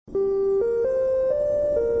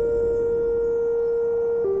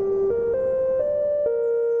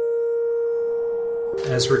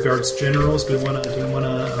as regards generals? Do we want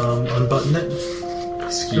to unbutton it?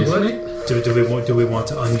 Excuse me? Do we want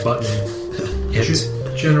to unbutton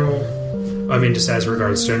it? General. I mean, just as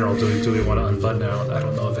regards general, do we want to unbutton it? I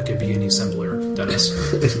don't know if it could be any simpler, Dennis.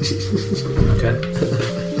 Okay.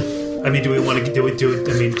 I mean, do we want to? Do we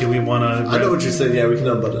want to? I know what you're saying. Yeah, we can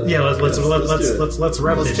unbutton it. Yeah, let's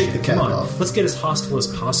wrap Let's this take shit. the cap Come on, off. let's get as hostile as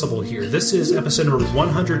possible here. This is episode number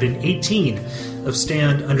 118 of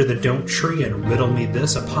Stand Under the Don't Tree and Riddle Me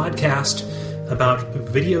This, a podcast about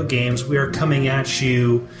video games. We are coming at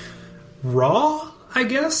you raw, I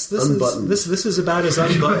guess. This is about as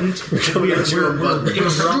unbuttoned. We're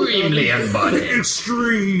Extremely unbuttoned.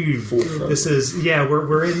 Extreme. This is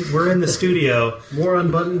we're in the studio. More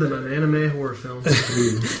unbuttoned than an anime horror film.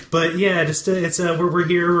 But yeah, we're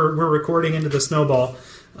here. We're recording into the snowball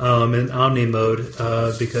in Omni mode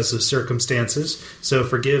because of circumstances. So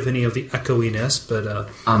forgive any of the echoiness, but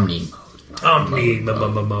Omni mode.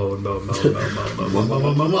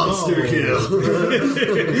 Monster kill.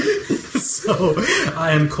 So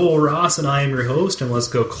I am Cole Ross, and I am your host. And let's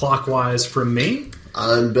go clockwise from me.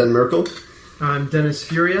 I'm Ben Merkel. I'm Dennis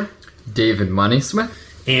Furia. David Moneysmith.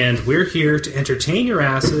 And we're here to entertain your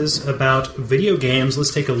asses about video games.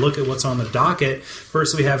 Let's take a look at what's on the docket.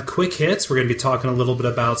 First, we have quick hits. We're going to be talking a little bit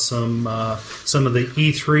about some of the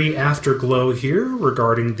E3 afterglow here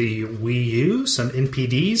regarding the Wii U, some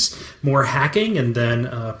NPDs, more hacking, and then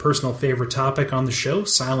a personal favorite topic on the show,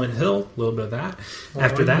 Silent Hill, a little bit of that.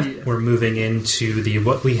 After that, we're moving into the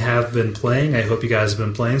what we have been playing. I hope you guys have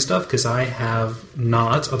been playing stuff, because I have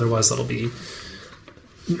not. Otherwise, that'll be...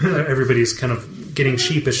 Everybody's kind of getting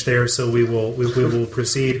sheepish there, so we will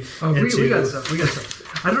proceed. Oh, we got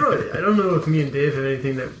stuff. I don't know if me and Dave have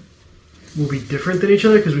anything that will be different than each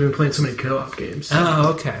other, because we've been playing so many co-op games.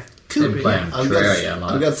 Oh, okay. Cool. I've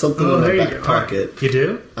got something in my back pocket. You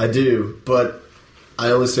do? I do, but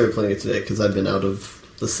I only started playing it today because I've been out of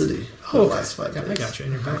the city for the last 5 days. I got you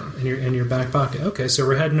in your back pocket. Okay, so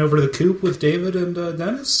we're heading over to the coop with David and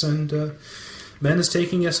Dennis, and Ben is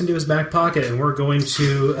taking us into his back pocket, and we're going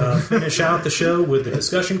to finish out the show with the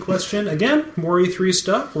discussion question. Again, more E3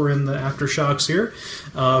 stuff. We're in the aftershocks here.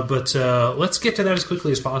 But let's get to that as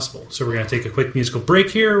quickly as possible. So we're going to take a quick musical break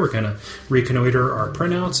here. We're going to reconnoiter our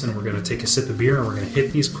printouts, and we're going to take a sip of beer, and we're going to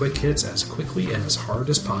hit these quick hits as quickly and as hard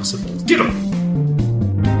as possible. Get them!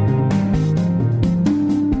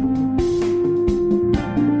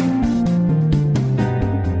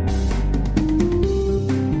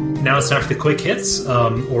 Now it's time for the quick hits,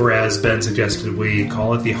 or as Ben suggested, we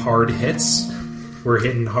call it the hard hits. We're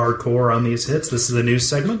hitting hardcore on these hits. This is the news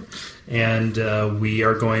segment, and we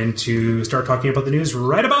are going to start talking about the news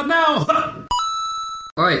right about now.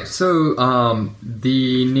 Alright, so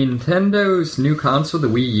the Nintendo's new console, the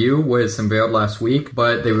Wii U, was unveiled last week,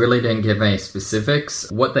 but they really didn't give any specifics.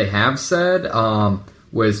 What they have said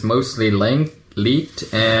was mostly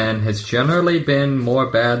leaked and has generally been more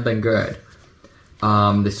bad than good.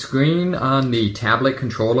 The screen on the tablet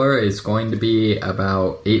controller is going to be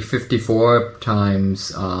about 854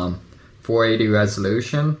 times 480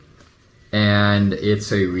 resolution, and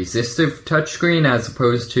it's a resistive touchscreen as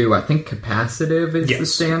opposed to, I think, capacitive is the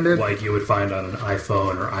standard. Like you would find on an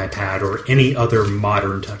iPhone or iPad or any other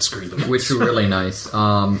modern touchscreen device. Which are really nice.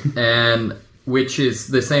 And which is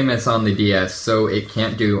the same as on the DS, so it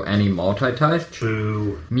can't do any multi-touch.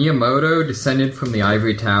 Boo. Miyamoto descended from the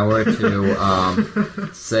ivory tower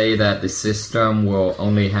to say that the system will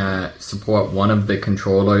only support one of the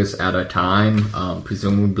controllers at a time,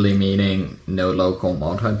 presumably meaning no local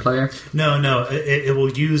multiplayer. No, it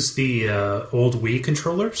will use the old Wii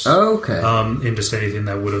controllers. Oh, okay. And just anything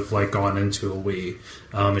that would have gone into a Wii.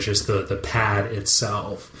 It's just the pad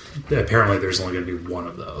itself. Apparently, there's only going to be one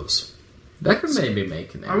of those. That could maybe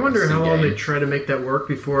make an I wonder how long they try to make that work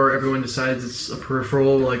before everyone decides it's a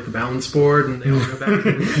peripheral like the balance board and they all go back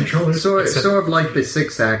to the controller. Sort of like the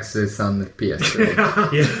 6-axis on the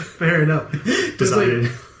PS3. Yeah, fair enough. Decided.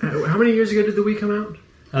 How many years ago did the Wii come out?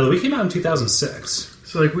 The Wii came out in 2006.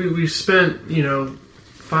 So we spent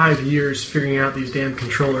 5 years figuring out these damn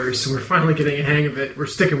controllers, so we're finally getting a hang of it. We're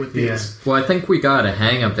sticking with these. Yeah. Well, I think we got a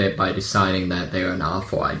hang of it by deciding that they're an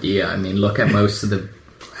awful idea. I mean, look at most of the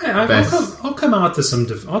I'll come out to some.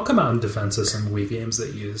 I'll come out in defense of some Wii games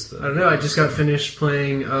that use the. I don't know. I just got finished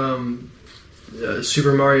playing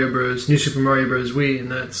Super Mario Bros. New Super Mario Bros. Wii,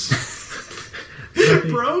 and that's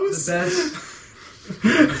Bros. The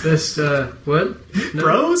best. What? No?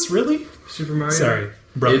 Bros? Really? Super Mario. Sorry.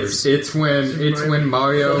 Brothers. It's when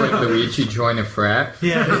Mario and Luigi join a frat.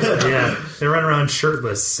 Yeah. They run around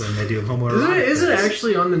shirtless and they do homoerotic. Is it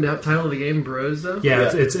actually on the title of the game, Bros? Though.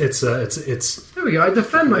 Yeah. It's. There we go. I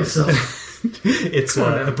defend myself. It's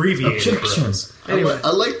abbreviated. Bros. Anyway.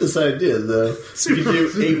 I like this idea, though. You could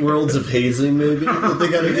do 8 worlds of hazing, maybe, that they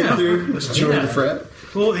gotta get through. Just join the frat.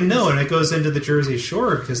 Well, and it goes into the Jersey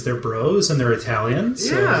Shore because they're bros and they're Italian.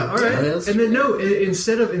 So. Yeah, all right. Yes. And then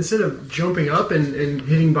instead of jumping up and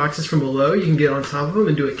hitting boxes from below, you can get on top of them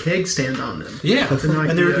and do a keg stand on them. Yeah,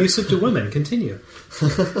 and they're abusive to women. Continue.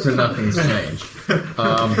 So nothing's changed.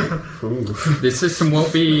 This system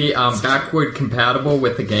won't be backward compatible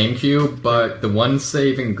with the GameCube, but the one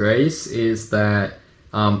saving grace is that,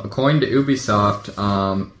 according to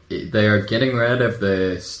Ubisoft, they're getting rid of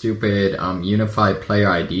the stupid unified player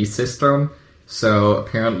ID system. So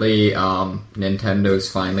apparently Nintendo's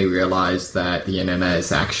finally realized that the internet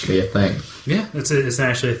is actually a thing. Yeah, it's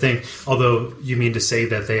actually a thing. Although you mean to say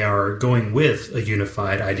that they are going with a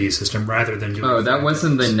unified ID system rather than doing... Oh, that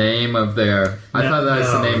wasn't the name of their... I thought that was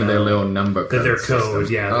the name of their little number code. Their code,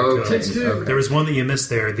 system. yeah. Okay. There was one that you missed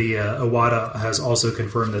there. The Iwata has also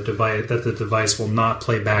confirmed that the device will not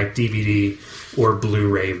play back DVD or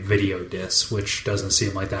Blu-ray video discs, which doesn't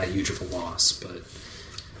seem like that huge of a loss, but...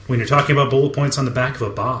 When you're talking about bullet points on the back of a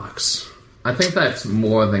box... I think that's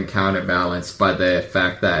more than counterbalanced by the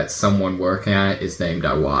fact that someone working on it is named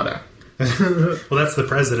Iwata. Well, that's the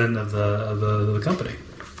president of the company.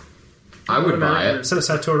 I would buy it. So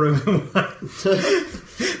Satoru...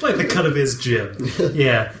 like the cut of his jib.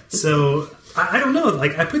 Yeah, so... I don't know.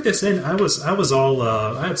 Like, I put this in. I was all...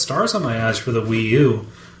 I had stars on my eyes for the Wii U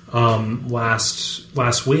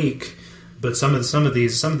last week. But some of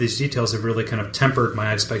these details have really kind of tempered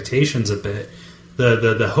my expectations a bit.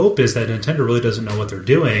 The hope is that Nintendo really doesn't know what they're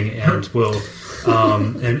doing and will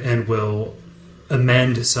and will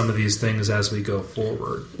amend some of these things as we go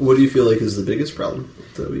forward. What do you feel like is the biggest problem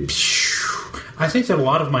that we? I think that a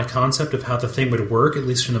lot of my concept of how the thing would work, at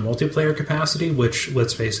least in a multiplayer capacity, which,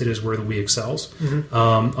 let's face it, is where the Wii excels.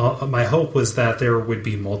 My hope was that there would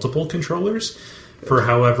be multiple controllers for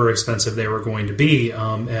however expensive they were going to be,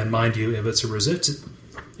 and mind you, if it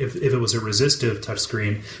was a resistive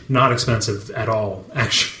touchscreen, not expensive at all,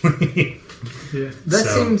 actually. Yeah. That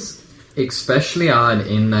seems especially odd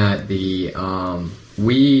in that the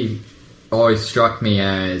Wii always struck me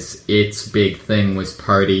as its big thing was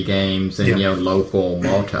party games and local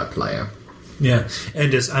multiplayer. Yeah,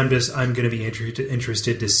 and I'm going to be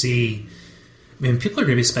interested to see. I mean, people are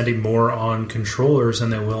going to be spending more on controllers than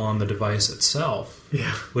they will on the device itself.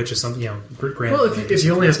 Yeah. Which is something, granted. Well, if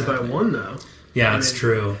you only have to buy one, though. Yeah, it's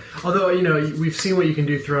true. Although, we've seen what you can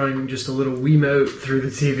do throwing just a little Wiimote through the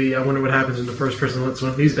TV. I wonder what happens when the first person lets one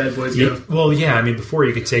of these bad boys go. Well, yeah, I mean, before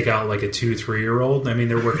you could take out like a 2-3-year-old. I mean,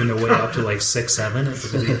 they're working their way up to like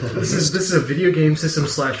 6-7. This is a video game system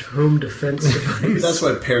 / home defense device. That's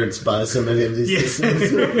why parents buy so many of these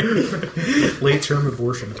systems. Late-term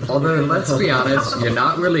abortion. Although, let's be honest, you're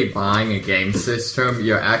not really buying a game system.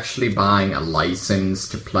 You're actually buying a license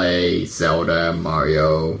to play Zelda,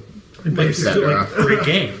 Mario... Basically, like great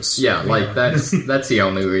games. Yeah, that's the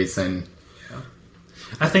only reason. Yeah.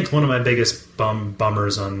 I think one of my biggest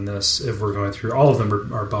bummers on this, if we're going through, all of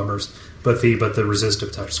them are bummers, but the resistive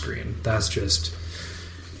touchscreen, that's just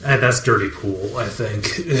that's dirty pool, I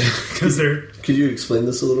think, because they're. Could you explain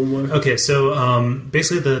this a little more? Okay, so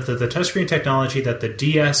basically the touchscreen technology that the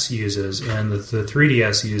DS uses and the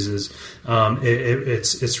 3DS uses,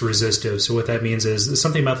 it's resistive. So what that means is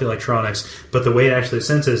something about the electronics, but the way it actually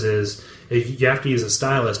senses is you have to use a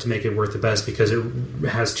stylus to make it work the best because it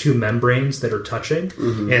has 2 membranes that are touching,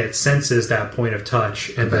 and it senses that point of touch,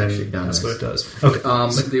 and then that's what it does. Okay.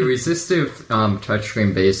 The resistive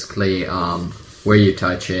touchscreen basically, where you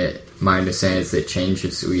touch it, my understanding is it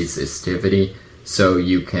changes resistivity, so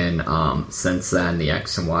you can sense that in the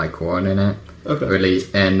X and Y coordinate. Okay. Really,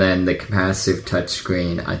 and then the capacitive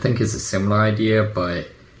touchscreen, I think, is a similar idea, but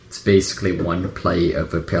it's basically one plate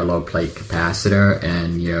of a parallel plate capacitor,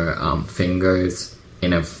 and your fingers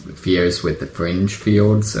interferes with the fringe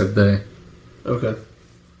fields of the. Okay.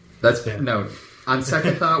 No. On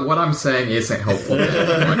second thought, what I'm saying isn't helpful.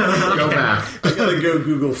 Go back. I gotta go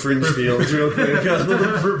Google fringe fields real quick.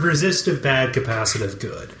 Resistive bad, capacitive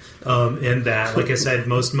good. In that, like I said,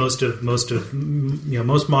 most modern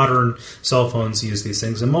cell phones use these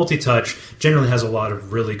things, and multi-touch generally has a lot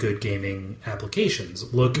of really good gaming applications.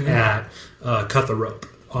 Look at Cut the Rope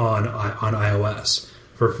on iOS.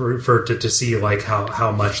 To see like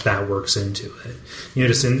how much that works into it,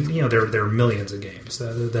 there are millions of games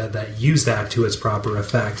that use that to its proper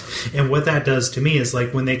effect, and what that does to me is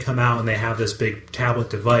like when they come out and they have this big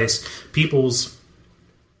tablet device, people's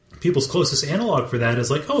closest analog for that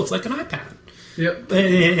is like, oh, it's like an iPad. Yep.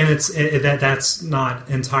 And that's not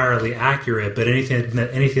entirely accurate, but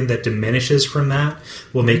anything that diminishes from that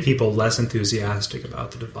will make people less enthusiastic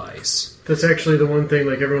about the device. That's actually the one thing,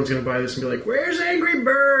 like, everyone's going to buy this and be like, where's Angry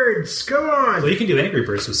Birds? Come on! Well, you can do Angry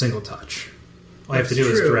Birds with single touch. All you have to do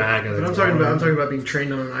is True. drag. And But I'm talking about being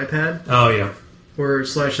trained on an iPad. Oh, yeah. Or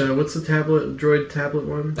slash, what's the Droid tablet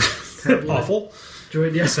one? Tablet? Awful.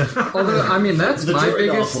 Droid, yes. Although, I mean, that's The my droid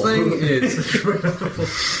biggest awful. thing is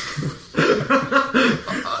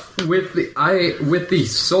with the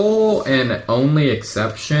sole and only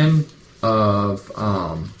exception of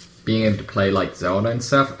being able to play like Zelda and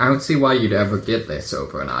stuff. I don't see why you'd ever get this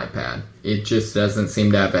over an iPad. It just doesn't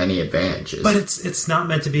seem to have any advantages. But it's not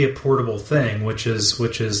meant to be a portable thing, which is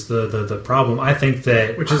the problem. I think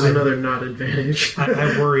that Which is another not advantage.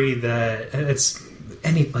 I worry that it's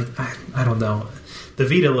I don't know. The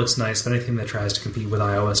Vita looks nice, but anything that tries to compete with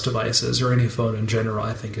iOS devices or any phone in general,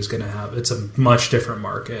 I think is going to have it's a much different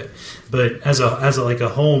market. But as a like a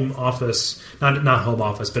home office, not home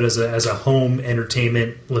office, but as a home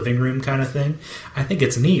entertainment living room kind of thing, I think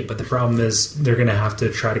it's neat. But the problem is they're going to have to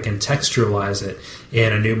try to contextualize it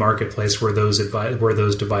in a new marketplace where those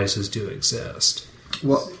devices do exist.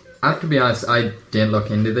 Well, I have to be honest, I didn't look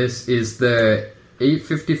into this. Is the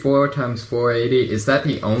 854 times 480, is that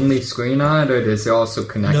the only screen on it, or does it also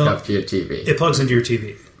connect No. up to your TV? It plugs into your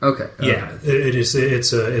TV. Okay. Yeah, it is.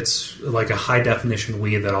 It's like a high definition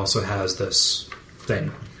Wii that also has this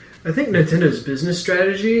thing. I think Nintendo's business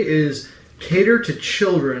strategy is cater to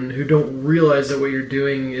children who don't realize that what you're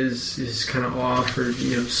doing is kind of off or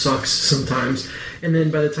sucks sometimes. And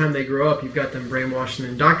then by the time they grow up, you've got them brainwashed and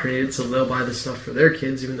indoctrinated, so they'll buy the stuff for their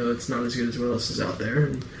kids, even though it's not as good as what else is out there,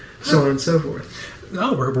 and so on and so forth.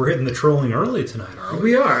 No, we're hitting the trolling early tonight, aren't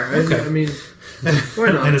we? We are. Okay. I mean,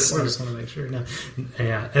 why not? I just want to make sure. No,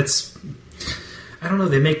 yeah, it's. I don't know.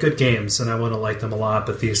 They make good games, and I want to like them a lot,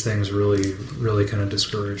 but these things really, really kind of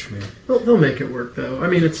discourage me. They'll make it work, though. I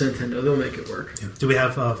mean, it's Nintendo. They'll make it work. Yeah. Do we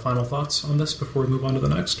have final thoughts on this before we move on to the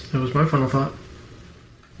next? That was my final thought.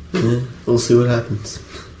 Yeah, we'll see what happens.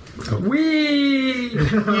 Whee!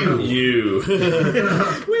 You.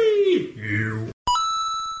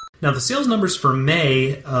 Now, the sales numbers for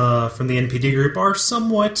May from the NPD Group are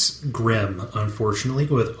somewhat grim, unfortunately,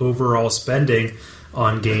 with overall spending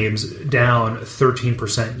on games down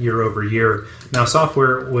 13% year over year. Now,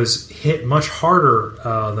 software was hit much harder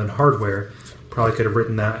than hardware. Probably could have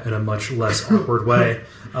written that in a much less awkward way.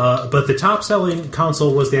 But the top-selling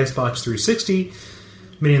console was the Xbox 360,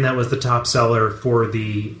 meaning that was the top seller for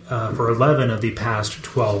 11 of the past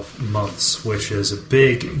 12 months, which is a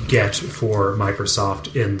big get for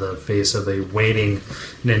Microsoft in the face of a waning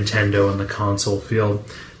Nintendo in the console field.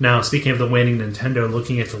 Now, speaking of the waning Nintendo,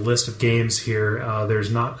 looking at the list of games here,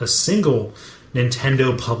 there's not a single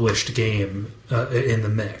Nintendo-published game in the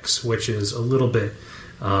mix, which is a little bit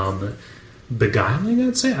beguiling,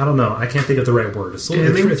 I'd say. I don't know. I can't think of the right word. It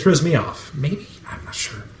throws me off. Maybe? I'm not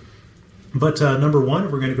sure. But number one,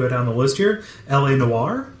 we're going to go down the list here, L.A.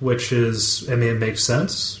 Noire, which is, I mean, it makes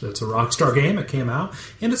sense. It's a Rockstar game. It came out,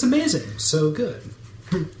 and it's amazing. So good.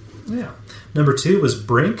 Yeah. Number two was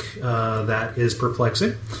Brink. That is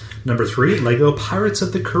perplexing. Number three, Lego Pirates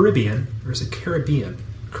of the Caribbean. Or is it Caribbean?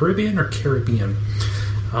 Caribbean or Caribbean?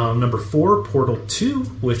 Number four, Portal 2,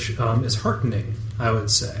 which is heartening, I would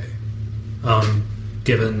say.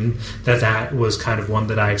 Given that was kind of one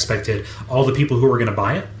that I expected all the people who were going to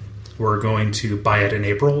buy it were going to buy it in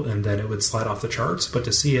April, and then it would slide off the charts. But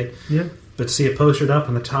to see it, posted up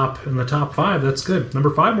in the top five, that's good. Number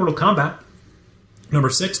 5, Mortal Kombat. Number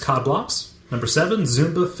 6, COD Blops. Number 7,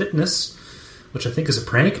 Zumba Fitness, which I think is a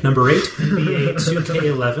prank. Number 8, NBA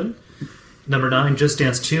 2K11. Number 9, Just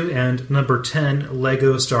Dance 2, and number 10,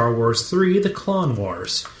 Lego Star Wars 3: The Clone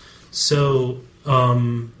Wars. So,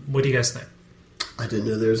 what do you guys think? I didn't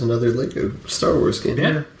know there was another Lego Star Wars game.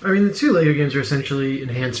 Yeah. I mean, the two Lego games are essentially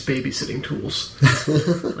enhanced babysitting tools.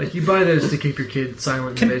 Like, you buy those to keep your kid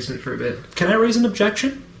silent in the basement for a bit. Can I raise an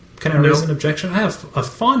objection? I have a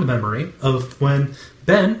fond memory of when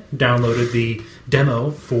Ben downloaded the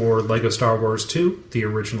demo for Lego Star Wars 2, the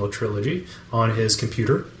original trilogy, on his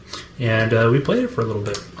computer. And we played it for a little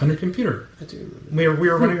bit on your computer. I do remember. We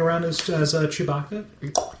were running around as Chewbacca,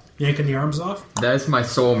 yanking the arms off. That's my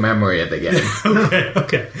sole memory of the game.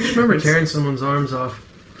 Okay. Just remember tearing someone's arms off.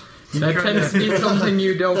 That tends to be something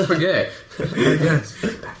you don't forget. Yes.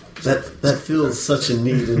 That feels such a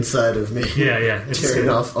need inside of me. Yeah. Tearing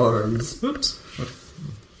off arms. Oops.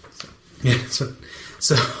 Yeah. So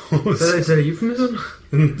Is that a euphemism?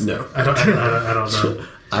 No. I don't know.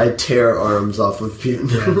 I tear arms off with Putin.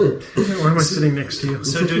 Why am I sitting next to you?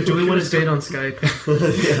 So do we want to date on Skype?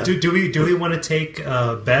 Do we want to take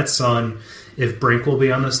bets on if Brink will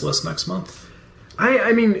be on this list next month?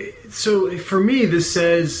 I mean, so for me, this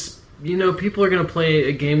says, people are going to play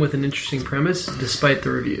a game with an interesting premise despite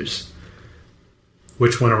the reviews.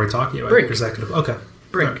 Which one are we talking about? Brink. Okay.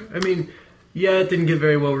 Brink. Right. I mean, yeah, it didn't get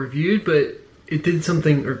very well reviewed, but it did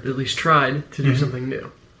something, or at least tried to do something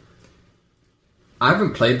new. I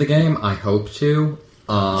haven't played the game. I hope to.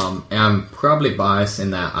 And I'm probably biased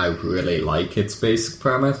in that I really like its basic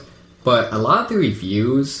premise. But a lot of the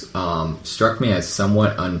reviews struck me as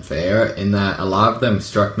somewhat unfair in that a lot of them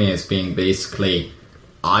struck me as being basically,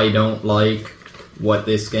 I don't like what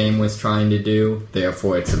this game was trying to do,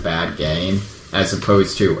 therefore it's a bad game, as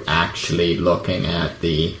opposed to actually looking at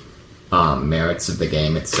the merits of the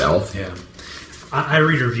game itself. Yeah. I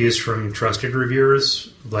read reviews from trusted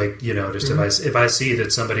reviewers, if I see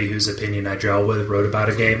that somebody whose opinion I gel with wrote about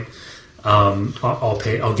a game,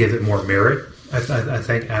 I'll give it more merit. I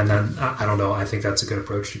think, and then I don't know. I think that's a good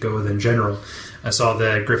approach to go with in general. I saw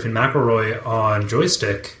that Griffin McElroy on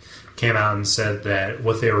Joystick came out and said that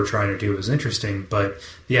what they were trying to do was interesting, but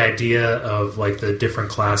the idea of the different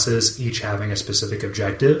classes each having a specific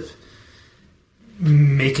objective,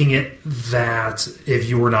 making it that if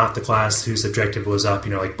you were not the class whose objective was up,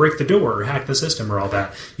 break the door or hack the system or all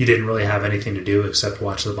that, you didn't really have anything to do except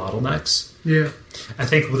watch the bottlenecks. Yeah. I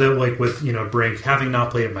think with Brink, having not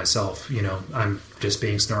played it myself, I'm just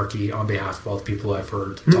being snarky on behalf of all the people I've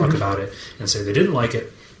heard talk about it and say they didn't like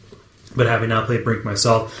it. But having not played Brink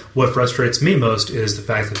myself, what frustrates me most is the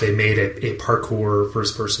fact that they made a parkour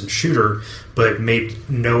first-person shooter, but made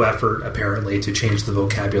no effort, apparently, to change the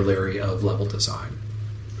vocabulary of level design.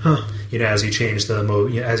 Huh. As you change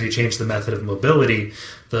the method of mobility,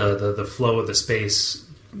 the flow of the space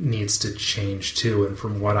needs to change too. And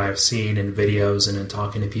from what I've seen in videos and in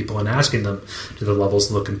talking to people and asking them, do the levels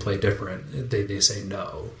look and play different? They say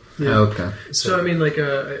no. Yeah. Okay. So I mean,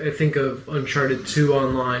 I think of Uncharted 2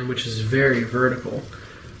 Online, which is very vertical,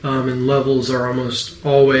 and levels are almost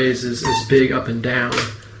always as big up and down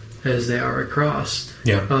as they are across.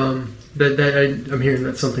 Yeah. I'm hearing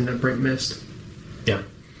that's something that Brink missed. Yeah.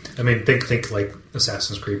 I mean, think like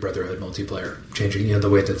Assassin's Creed Brotherhood multiplayer, changing the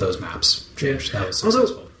way that those maps changed. Yeah. That was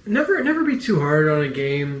successful. Although never be too hard on a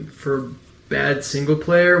game for bad single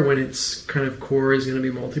player when its kind of core is going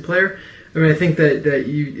to be multiplayer. I mean, I think that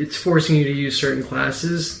it's forcing you to use certain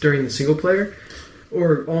classes during the single player,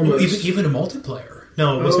 or almost even a multiplayer.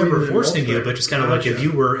 No, it was never forcing you, but just kind of like if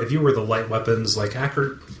you were the light weapons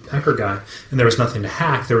hacker guy, and there was nothing to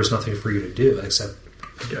hack, there was nothing for you to do except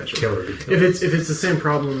kill or be killed. If it's the same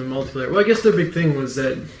problem in multiplayer, well, I guess their big thing was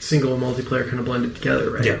that single and multiplayer kind of blended together,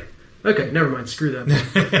 right? Yeah. Okay, never mind. Screw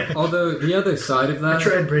that. Although the other side of that, I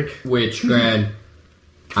tried Brink, which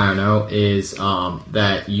I don't know, is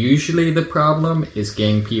that usually the problem is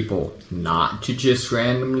getting people not to just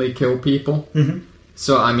randomly kill people. Mm-hmm.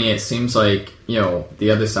 So, I mean, it seems like, the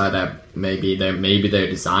other side that maybe their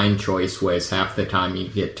design choice was half the time you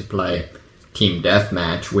get to play team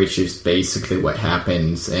deathmatch, which is basically what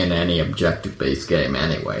happens in any objective-based game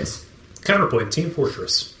anyways. Counterpoint, Team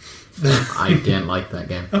Fortress. I didn't like that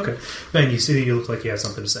game. Okay. Ben, you look like you have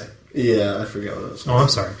something to say. Yeah, I forgot what I was Oh, I'm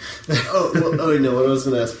sorry. No, what I was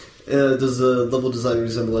going to ask. Does the level design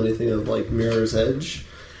resemble anything of, Mirror's Edge?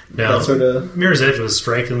 No. That sort of... Mirror's Edge was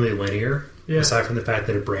strikingly linear, Yeah. aside from the fact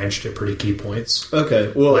that it branched at pretty key points.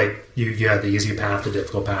 Okay, well... You had the easy path, the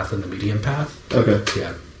difficult path, and the medium path. Okay.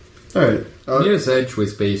 Yeah. Alright. Mirror's Edge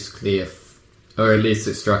was basically or at least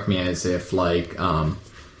it struck me as if, Ayn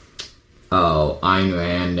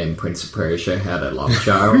Rand and Prince of Persia had a love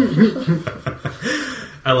child.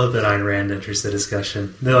 I love that Ayn Rand enters the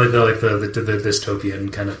discussion. They're like the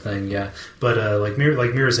dystopian kind of thing, yeah. But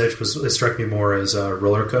Mirror's Edge it struck me more as a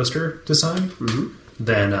roller coaster design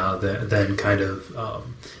than kind of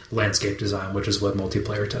landscape design, which is what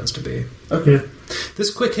multiplayer tends to be. Okay. This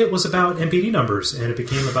quick hit was about MPD numbers, and it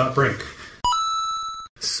became about Brink.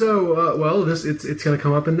 So, it's going to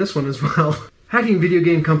come up in this one as well. Hacking video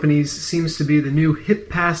game companies seems to be the new hip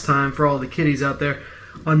pastime for all the kiddies out there.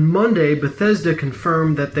 On Monday, Bethesda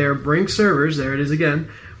confirmed that their Brink servers, there it is again,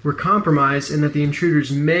 were compromised and that the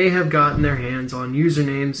intruders may have gotten their hands on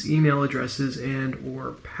usernames, email addresses, and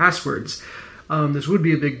or passwords. This would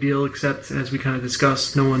be a big deal, except, as we kind of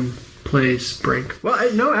discussed, no one plays Brink.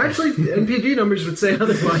 Well, no, actually, the NPD numbers would say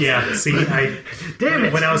otherwise. Yeah, see, Damn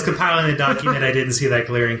it. When I was compiling the document, I didn't see that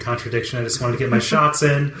glaring contradiction. I just wanted to get my shots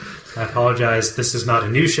in. I apologize. This is not a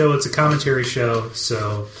news show; it's a commentary show.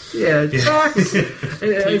 So Yeah, facts.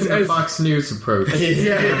 Taking the Fox News approach.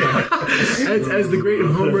 As the great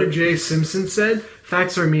Homer J. Simpson said,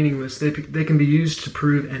 facts are meaningless. They can be used to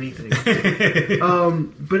prove anything.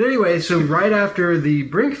 But anyway, so right after the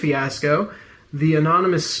Brink fiasco, the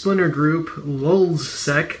anonymous splinter group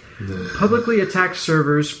LulzSec publicly attacked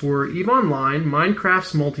servers for EVE Online,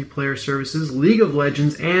 Minecraft's multiplayer services, League of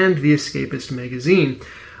Legends, and The Escapist magazine.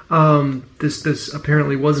 This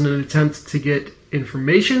apparently wasn't an attempt to get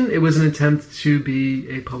information. It was an attempt to be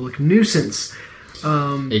a public nuisance.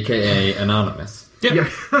 AKA Anonymous. yeah.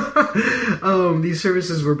 These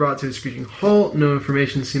services were brought to a screeching halt. No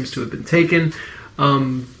information seems to have been taken.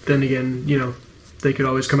 Then again, they could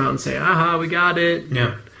always come out and say, aha, we got it.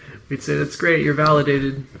 Yeah. We'd say, that's great, you're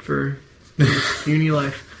validated for uni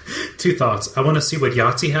life. Two thoughts. I want to see what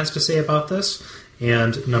Yahtzee has to say about this.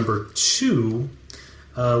 And number two,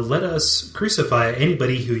 let us crucify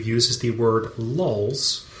anybody who uses the word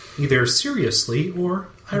lulz, either seriously or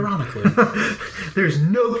ironically. There's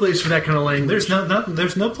no place for that kind of language.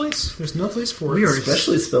 There's no place. There's no place for it. We are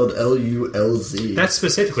Especially spelled Lulz. That's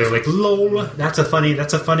specifically like lol. That's a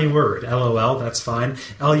funny word. LOL. That's fine.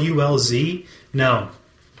 LULZ. No,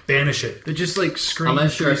 banish it. That just like screams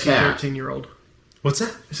Unless you're a greasy cat. 13-year-old. What's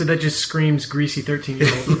that? So that just screams greasy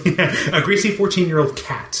 13-year-old. Yeah, a greasy 14-year-old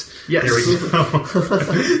cat. Yes. There we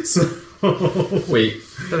go. So, Wait,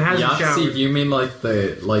 That hasn't Yahtzee? showered. Do you mean like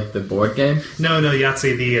the board game? no,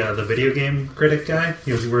 Yahtzee, the video game critic guy.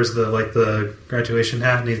 He wears the graduation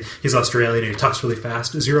hat, and he's Australian and he talks really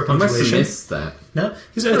fast. Zero I must have punctuation. missed that. No,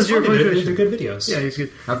 it's Zero funny. punctuation. They're good videos. Yeah, he's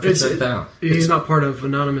good. Have to check that out. He's not part of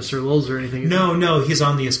Anonymous or Lulz or anything. is No, he's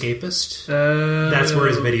on The Escapist. he? That's where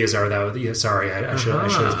his videos are. Sorry, I should have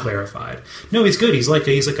Uh-huh. clarified. No, he's good. He's like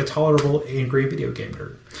a tolerable angry video game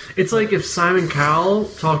nerd. It's like if Simon Cowell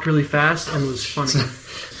talked really fast and was funny.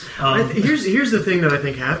 Here's the thing that I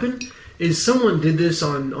think happened is someone did this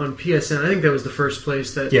on PSN. I think that was the first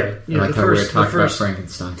place that Yeah. Like the how we were first talking about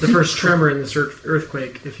Frankenstein. the first tremor in this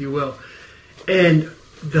earthquake, if you will. And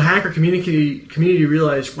the hacker community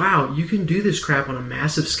realized, wow, you can do this crap on a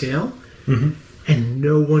massive scale, and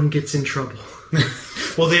no one gets in trouble.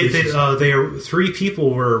 Well, they are 3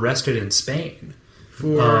 people were arrested in Spain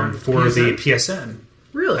for the PSN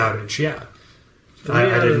Really? outage. Yeah. Three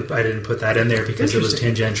I out of- didn't put that in there because it was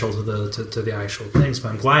Interesting. tangential to the actual things. But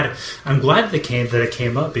I'm glad that it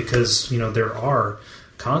came up because there are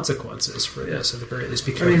consequences for this. At the very least,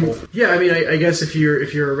 be careful. I guess if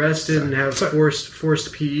you're arrested and have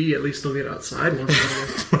forced PE, at least they'll get outside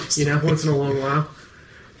once in a long while.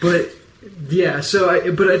 But yeah,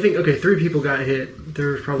 I think 3 people got hit. There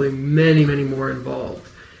were probably many more involved.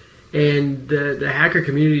 And the hacker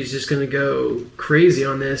community is just going to go crazy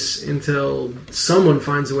on this until someone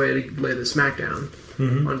finds a way to lay the smackdown.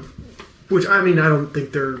 On, which, I don't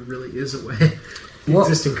think there really is a way Well-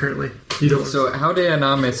 existing currently. You don't. So how did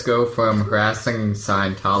Anonymous go from harassing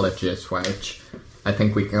Scientologists, which I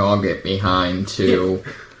think we can all get behind, to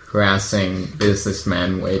harassing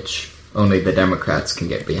businessmen, which only the Democrats can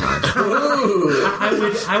get behind?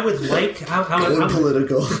 I would like. Going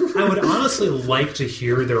political. I would honestly like to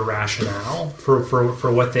hear their rationale for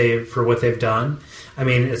what they've done. I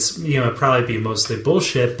mean, it's it'd probably be mostly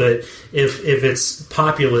bullshit, but if it's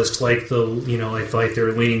populist like like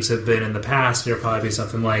their leanings have been in the past, it'll probably be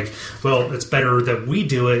something like, well, it's better that we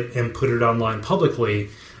do it and put it online publicly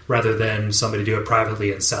rather than somebody do it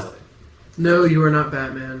privately and sell it. No, you are not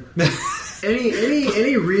Batman.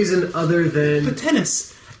 Any reason other than But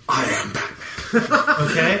Dennis, I am Batman.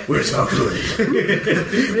 Okay? We're talking.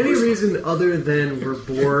 any reason other than we're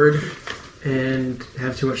bored and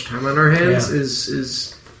have too much time on our hands Yeah.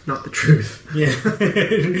 is not the truth. Yeah,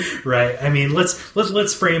 right. I mean,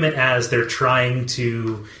 let's frame it as they're trying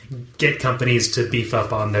to get companies to beef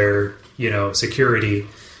up on their security,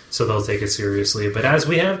 so they'll take it seriously. But as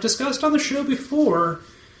we have discussed on the show before,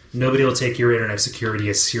 nobody will take your internet security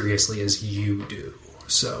as seriously as you do.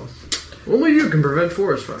 So Only you can prevent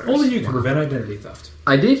forest fires. only you can prevent identity theft.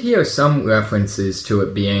 I did hear some references to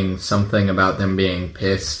it being something about them being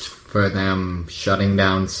pissed for them shutting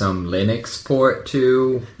down some Linux port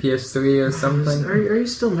to PS3 or something. Are you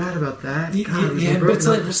still mad about that? Yeah, God, we've yeah, been but it's broken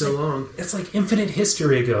up like- for it's so like- long. It's like infinite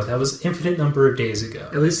history ago. That was infinite number of days ago.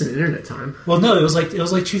 At least in internet time. Well, no, it was like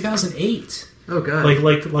 2008. Oh god.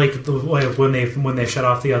 When they shut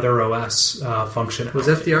off the other OS function. Was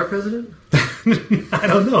FDR president? I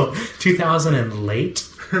don't know. 2000 and late.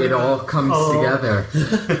 It all comes together.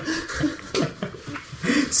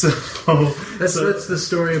 So That's the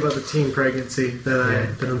story about the teen pregnancy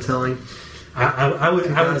that I'm telling. I would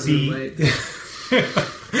be.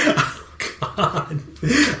 God,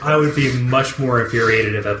 I would be much more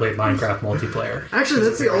infuriated if I played Minecraft multiplayer. Actually,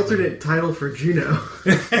 that's the alternate title for Juno.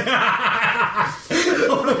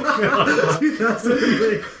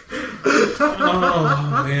 2008.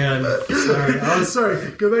 Oh man, sorry.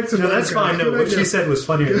 Sorry, go back to No, Minecraft. that's fine. No, Go what back she to- said was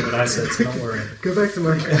funnier than what I said, so don't worry. Go back to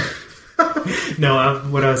Minecraft. No,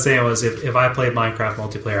 what I was saying was if I played Minecraft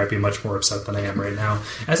multiplayer, I'd be much more upset than I am right now.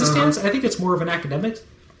 As it stands, I think it's more of an academic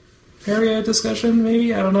area discussion,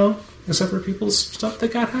 maybe. I don't know. Except for people's stuff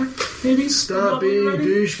that got hacked, maybe. Stop being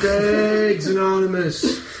douchebags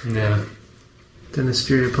anonymous. Yeah.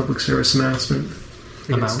 Dentistry, public service announcement.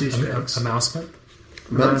 Against A douchebags. mousement?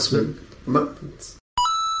 Announcement.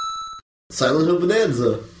 Silent Hill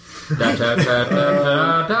Bonanza. Da, da, da,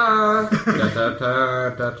 da, da, da, da,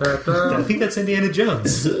 da, da, da. I think that's Indiana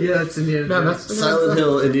Jones. Yeah, that's Indiana No, Jones. that's Silent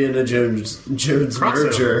Hill Indiana Jones merger.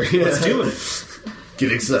 Crossover. Let's do it.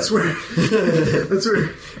 Get excited. That's where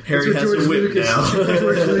Harry that's has where a whip now.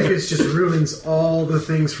 George Lucas just ruins all the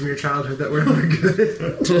things from your childhood that were never good.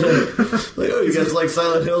 Like, oh, you guys like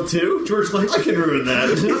Silent Hill too? George Lucas. I can ruin that.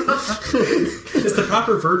 Is the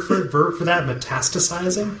proper verb for that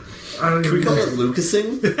metastasizing? I don't Can we even call know. it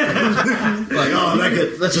Lucasing? Like, oh,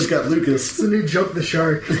 that just got Lucas. It's the new Jump the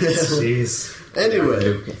Shark. Jeez. Anyway,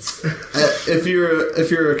 Lucas. if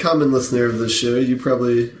you're a common listener of this show, you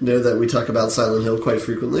probably know that we talk about Silent Hill quite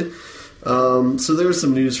frequently. So there was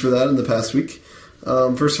some news for that in the past week.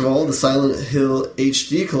 First of all, the Silent Hill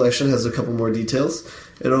HD collection has a couple more details.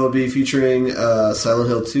 It'll be featuring Silent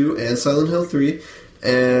Hill 2 and Silent Hill 3,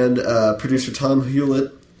 and producer Tom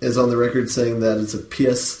Hewlett is on the record saying that it's a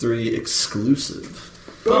PS3 exclusive.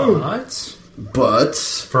 But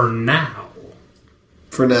For now,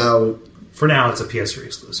 for now, it's a PS3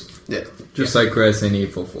 exclusive. yeah. Just like Resident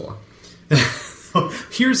Evil 4.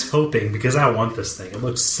 Here's hoping, because I want this thing. It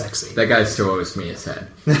looks sexy. That guy still owes me his head.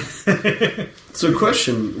 So,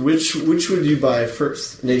 question: which would you buy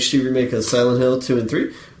first? An HD remake of Silent Hill 2 and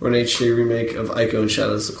 3, or an HD remake of Ico and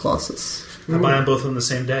Shadows of Colossus? I buy them both on the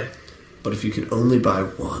same day. But if you could only buy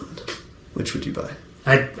one, which would you buy?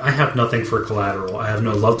 I have nothing for collateral. I have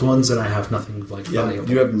no loved ones, and I have nothing valuable.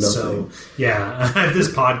 you have nothing. So yeah, I have this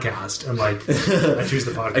podcast, and I choose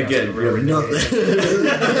the podcast Again, over you have everything.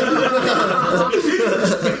 nothing.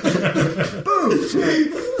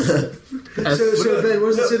 So Ben, what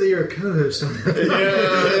does it say that you're a co-host on that?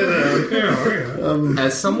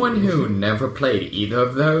 As someone who never played either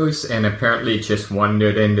of those and apparently just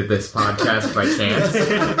wandered into this podcast by chance,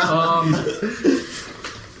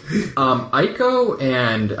 Ico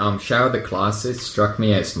and Shadow of the Colossus struck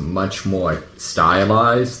me as much more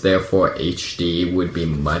stylized, therefore HD would be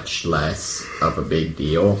much less of a big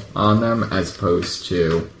deal on them as opposed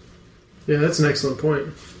to... Yeah, that's an excellent point.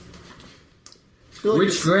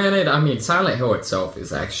 Which, granted, I mean, Silent Hill itself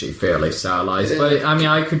is actually fairly stylized, but, I mean,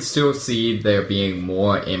 I could still see there being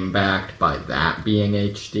more impact by that being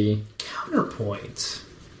HD. Counterpoint: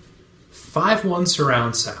 5.1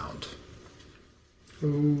 surround sound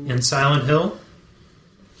Ooh. in Silent Hill.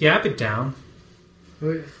 Yeah, I'd be down.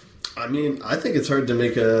 Oh, yeah. I mean, I think it's hard to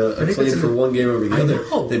make a think claim it's for one game over the I other.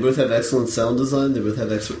 know. They both have excellent sound design. They both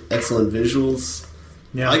have excellent visuals.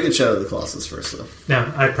 Yeah. I get Shadow of the Colossus first, though.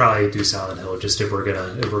 Now, I'd probably do Silent Hill just if we're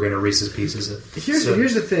gonna Reese's Pieces it. Here's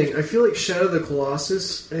the thing. I feel like Shadow of the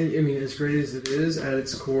Colossus, I mean, as great as it is, at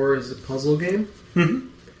its core is a puzzle game. Mm-hmm.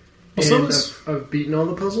 And I've beaten all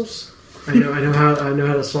the puzzles. I know how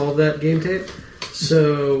to solve that game tape.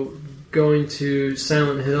 So going to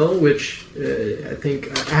Silent Hill, which I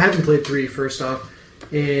think I haven't played 3 first off,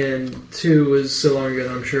 and 2 was so long ago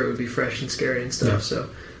that I'm sure it would be fresh and scary and stuff. Yeah. So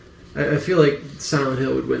I feel like Silent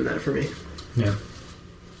Hill would win that for me. Yeah.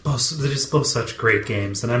 They're just both such great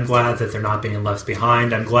games, and I'm glad that they're not being left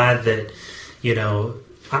behind. I'm glad that,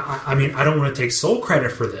 I mean, I don't want to take sole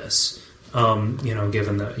credit for this, given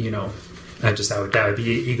that, that would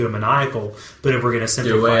be egomaniacal. But if we're going to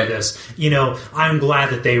simplify this, I'm glad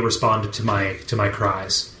that they responded to my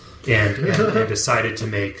cries and decided to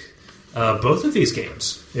make both of these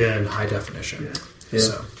games in high definition. Yeah.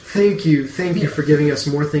 So, Thank you for giving us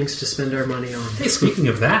more things to spend our money on. hey, speaking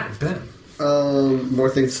of that, Ben. More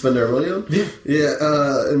things to spend our money on? Yeah,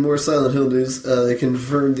 and more Silent Hill news. They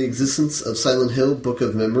confirmed the existence of Silent Hill Book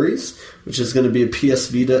of Memories, which is going to be a PS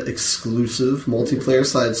Vita exclusive multiplayer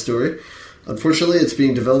side story. Unfortunately, it's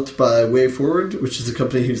being developed by WayForward, which is a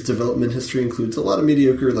company whose development history includes a lot of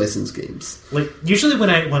mediocre licensed games. Like usually when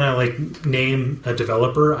I like name a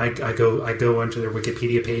developer, I go into their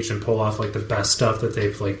Wikipedia page and pull off like the best stuff that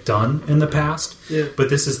they've like done in the past. Yeah. But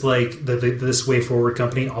this is like this WayForward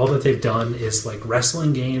company. All that they've done is like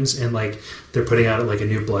wrestling games, and like they're putting out like a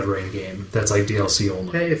new Blood Rain game that's like DLC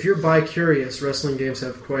only. Hey, if you're bi-curious, wrestling games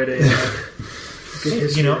have quite a good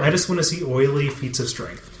history. You know, I just want to see oily feats of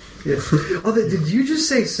strength. Yeah. Oh, did you just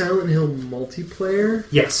say Silent Hill multiplayer?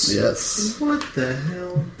 Yes. Yes. What the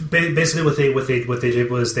hell? Basically, what they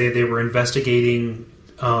did was they were investigating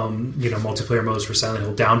multiplayer modes for Silent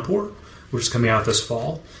Hill Downpour, which is coming out this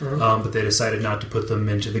fall. But they decided not to put them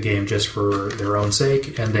into the game just for their own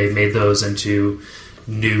sake, and they made those into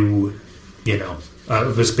new,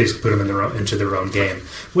 just basically put them into their own game,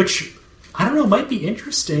 which I don't know might be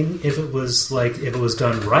interesting if it was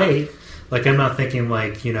done right. Like, I'm not thinking,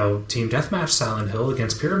 like, Team Deathmatch Silent Hill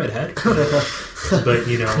against Pyramid Head. But,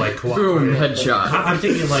 like... Boom, headshot. I'm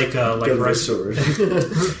thinking, like Sword.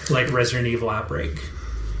 like Resident Evil Outbreak.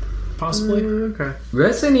 Possibly. Okay.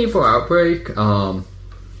 Resident Evil Outbreak, I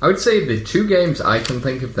would say the two games I can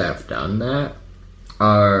think of that have done that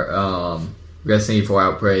are Resident Evil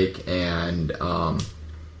Outbreak and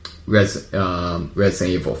Resident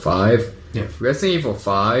Evil 5. Yeah. Resident Evil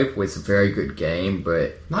 5 was a very good game,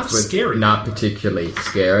 but Not was scary. not particularly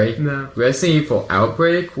scary. No. Resident Evil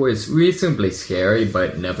Outbreak was reasonably scary,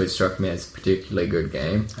 but never struck me as a particularly good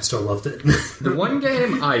game. I still loved it. The one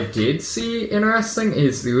game I did see interesting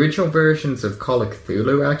is the original versions of Call of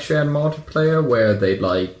Cthulhu actually had multiplayer, where they'd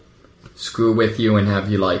like screw with you and have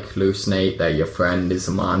you like hallucinate that your friend is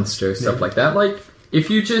a monster, stuff like that. Like, if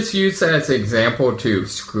you just use that as an example to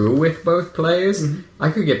screw with both players, I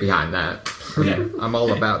could get behind that. Yeah. I'm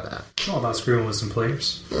all about that. It's all about screwing with some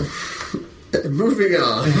players. Moving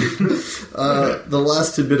on. The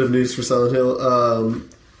last tidbit of news for Silent Hill.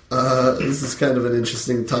 This is kind of an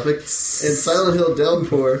interesting topic. In Silent Hill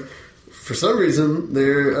Downpour, for some reason,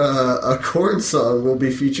 a Korn song will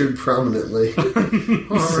be featured prominently.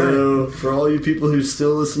 So, for all you people who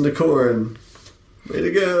still listen to Korn, way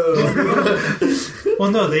to go!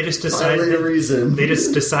 Well, no, they just decided. Finally a reason. They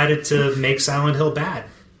just decided to make Silent Hill bad.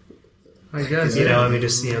 I guess. They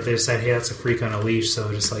decided, hey, that's a freak on a leash,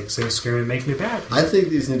 so just like sing, scream, and make me bad. I think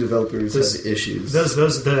these new developers have issues. Those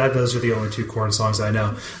are the only two Korn songs I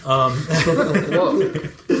know. Well,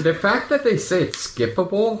 the fact that they say it's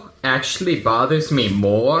skippable actually bothers me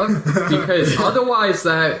more, because otherwise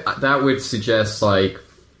that would suggest like,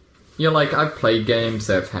 I've played games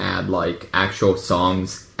that have had like actual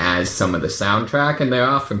songs as some of the soundtrack, and they're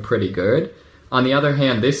often pretty good. On the other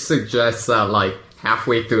hand, this suggests that like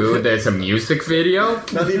halfway through there's a music video.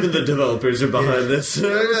 Not even the developers are behind this.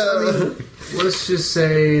 Let's just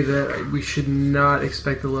say that we should not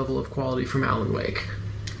expect the level of quality from Alan Wake.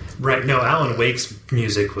 Right, no, Alan Wake's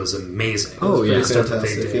music was amazing. Oh, yeah. The stuff that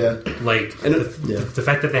they Fantastic, did. yeah. Like, And the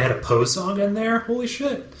fact that they had a Poe song in there, holy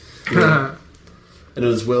shit. And it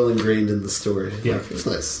was well ingrained in the story. Yeah. It was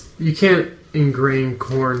nice. You can't ingrain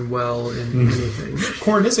corn well in anything.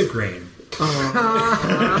 Corn is a grain. Touche.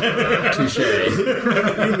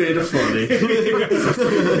 You made it funny.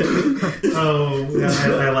 Oh, yeah,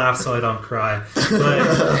 I laugh so I don't cry.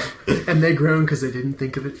 But And they groan because they didn't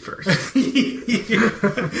think of it first.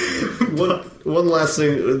 One last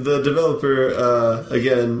thing. The developer,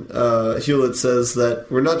 Hewlett, says that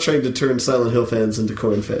we're not trying to turn Silent Hill fans into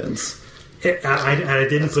Korn fans. I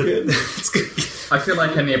didn't put. It's good. I feel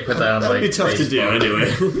like I need to put that on That'd like be tough to do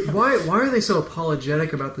Facebook. anyway. Why are they so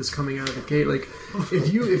apologetic about this coming out of the gate? Like,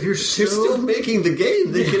 if you're They're so still making the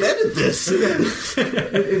game. They can edit this.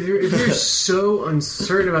 if you're so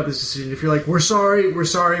uncertain about this decision, if you're like, we're sorry,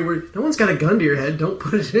 no one's got a gun to your head, don't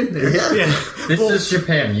put it in there. Yeah. This is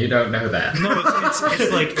Japan. You don't know that. No,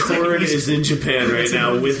 it's like Korn is in Japan right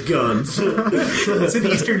now with guns. it's an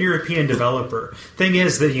Eastern European developer. Thing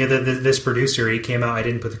is that this producer, he came out. I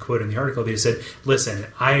didn't put the quote in the article, but he said, "Listen,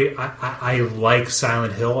 I like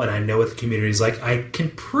Silent Hill, and I know what the community is like. I can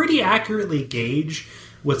pretty accurately gauge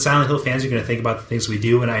what Silent Hill fans are going to think about the things we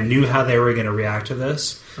do, and I knew how they were going to react to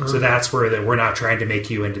this. So that's where we're not trying to make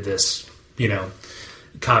you into this,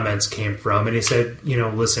 comments came from." And he said,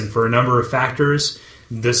 listen, for a number of factors,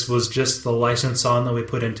 this was just the license song that we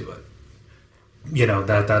put into it.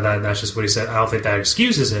 That's just what he said. I don't think that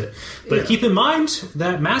excuses it. But keep in mind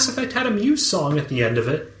that Mass Effect had a Muse song at the end of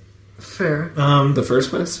it. Fair. The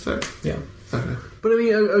first Mass Effect? Yeah. Okay. But I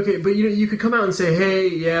mean, okay, but you could come out and say, hey,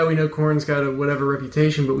 yeah, we know Korn's got a whatever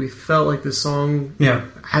reputation, but we felt like this song Yeah.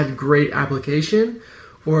 had great application.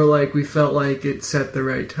 or like we felt like it set the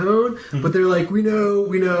right tone. But they're like, we know,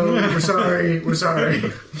 we're sorry.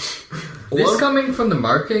 This coming from the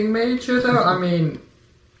marketing major, though? I mean,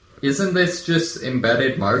 isn't this just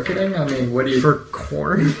embedded marketing? I mean, what do you... For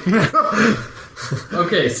corn?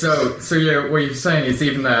 Okay, so yeah, what you're saying is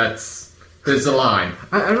even that's... There's a line.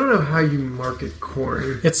 I don't know how you market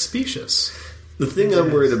corn. It's specious. The thing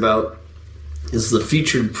I'm worried about is the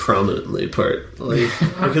featured prominently part. Like,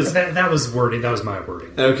 because That was wording. That was my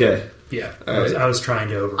wording. okay, Yeah, Alright. I was trying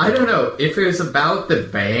to over. I don't know, if it was about the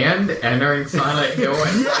band entering Silent Hill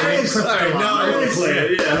and Yes! all right, now I want to play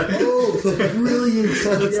it. Yeah, Oh, brilliant.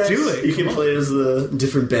 Let's do it. you can play as the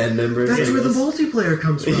different band members. That's I where the guess. multiplayer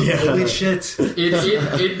comes from. Yeah. Holy shit!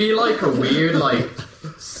 It'd be like a weird, like,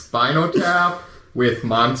 Spinal Tap with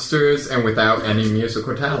monsters and without any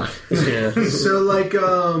musical talent. Yeah. So, like,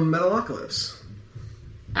 Metalocalypse.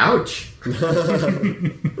 Ouch.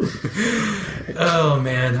 Oh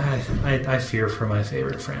man, I fear for my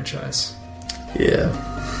favorite franchise. Yeah.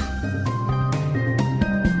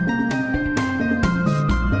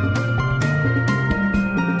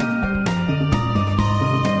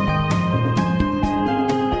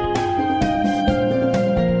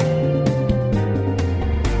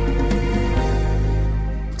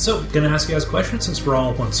 So, gonna ask you guys questions since we're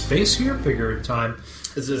all in one space here. Figure time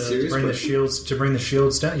Is it a to serious bring the question?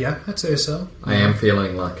 shields down. Yeah, I'd say so. I am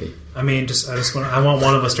feeling lucky. I mean, I want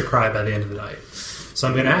one of us to cry by the end of the night. So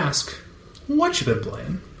I'm gonna ask, what you been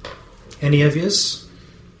playing? Any of yous?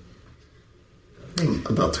 I'm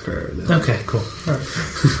about to cry right now. Okay, cool.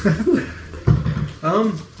 All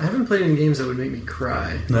right. I haven't played any games that would make me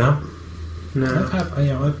cry. No. No.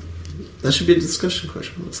 That should be a discussion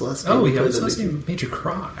question. What's the last game Oh you yeah, played what's the that last made game made you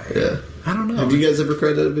cry? you- Yeah. I don't know. Have you guys ever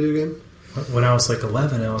cried at a video game? When I was like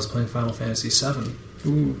 11, I was playing Final Fantasy VII.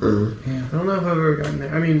 Ooh. Yeah. I don't know if I've ever gotten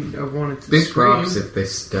there. I mean, I've wanted to Big scream. props if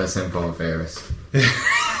this does involve Eris.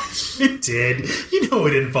 It did. You know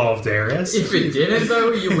it involved Eris. If it didn't,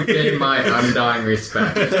 though, you would gain my undying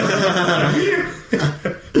respect.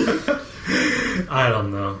 I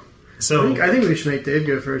don't know. So I think we should make Dave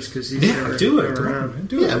go first because he's yeah, never, do it. never Come on, around. man.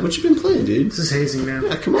 Do Yeah, what you been playing, dude? This is hazing, man.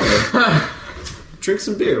 Yeah, come on. Drink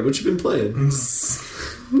some beer. What you been playing?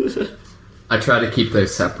 I try to keep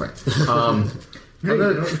those separate. No, you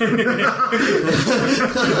don't.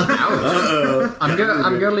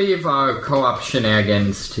 I'm gonna leave co-op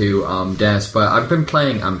shenanigans to Des, but I've been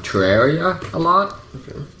playing Terraria a lot,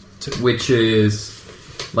 which is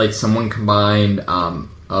like someone combined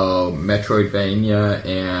Metroidvania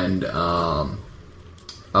and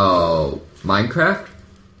Minecraft.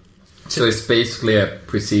 So it's basically a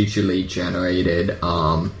procedurally generated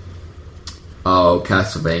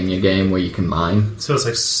Castlevania game where you can mine. So it's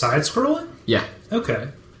like side scrolling? Yeah. Okay.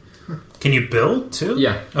 Can you build too?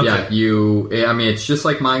 Yeah, Okay. yeah. I mean, it's just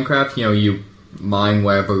like Minecraft. You know, you mine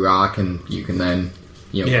wherever rock, and you can then,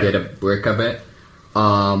 Yeah. get a brick of it.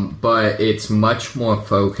 But it's much more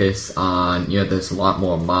focused on, there's a lot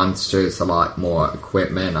more monsters, a lot more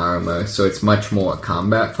equipment, armor. So it's much more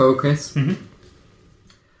combat focused.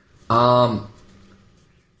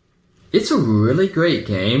 It's a really great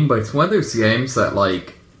game, but it's one of those games that,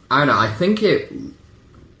 like, I don't know. I think it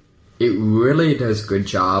really does a good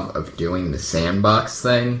job of doing the sandbox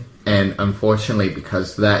thing, and unfortunately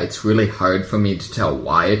because of that, it's really hard for me to tell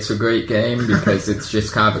why it's a great game, because it's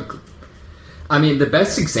just kind of I mean, the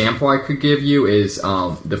best example I could give you is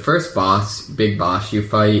the first big boss you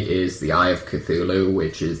fight is the Eye of Cthulhu,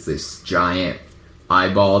 which is this giant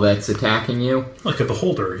eyeball that's attacking you. Like a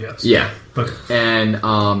beholder, yes. Yeah. Okay. And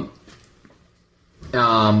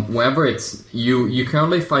whenever it's you can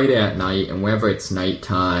only fight it at night, and whenever it's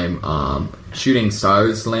nighttime, shooting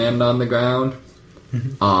stars land on the ground,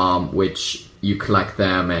 which you collect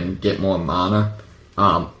them and get more mana.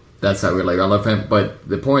 That's not really relevant, but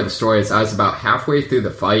the point of the story is I was about halfway through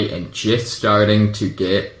the fight and just starting to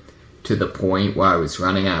get to the point where I was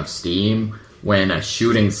running out of steam when a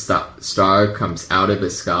shooting star comes out of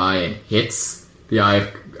the sky and hits the Eye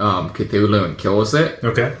of Cthulhu and kills it.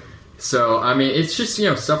 Okay. So, I mean, it's just,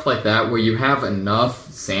 stuff like that where you have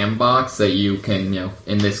enough sandbox that you can,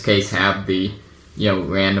 in this case, have the,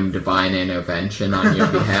 random divine intervention on your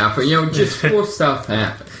behalf, or, just cool stuff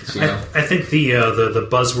happens, I think the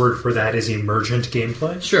buzzword for that is emergent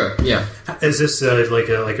gameplay. Sure, yeah. Is this like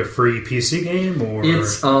a free PC game, or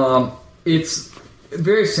It's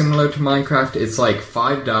very similar to Minecraft. It's like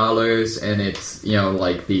 $5, and it's,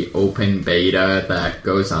 like the open beta that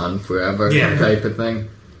goes on forever type of thing.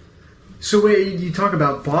 So wait, you talk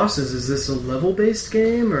about bosses. Is this a level-based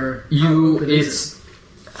game, or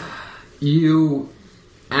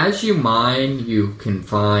as you mine, you can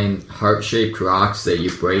find heart-shaped rocks that you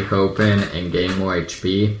break open and gain more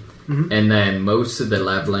HP. And then most of the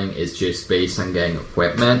leveling is just based on getting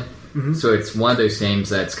equipment. So it's one of those games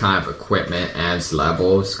that's kind of equipment as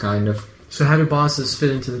levels, kind of. So how do bosses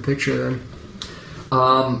fit into the picture then?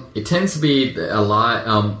 It tends to be a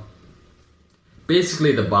lot.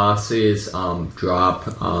 Basically, the bosses drop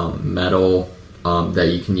metal that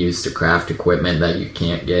you can use to craft equipment that you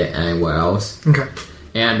can't get anywhere else. Okay.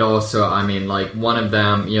 And also, I mean, like, one of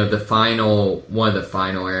them, one of the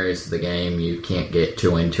final areas of the game you can't get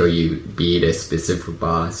to until you beat a specific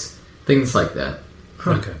boss. Things like that.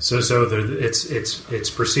 Okay, so it's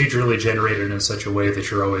procedurally generated in such a way that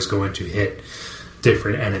you're always going to hit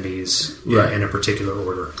different enemies in a particular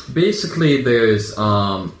order. Basically, there's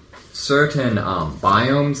certain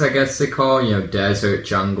biomes, I guess they call, desert,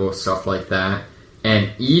 jungle, stuff like that.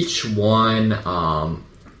 And each one,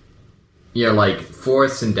 like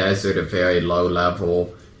forest and desert are very low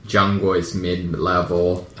level, jungle is mid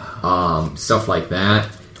level, stuff like that.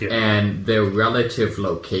 Yeah. And their relative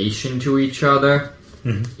location to each other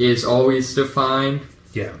is always defined.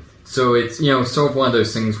 Yeah. So it's, sort of one of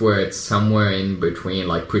those things where it's somewhere in between,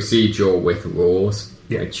 like procedural with rules,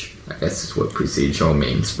 which I guess is what procedural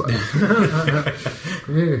means. But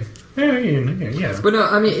yeah. But no,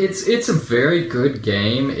 I mean, it's a very good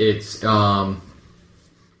game. It's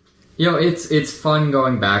it's fun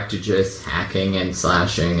going back to just hacking and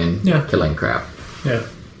slashing and killing crap. Yeah.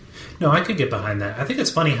 No, I could get behind that. I think it's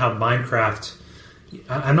funny how Minecraft...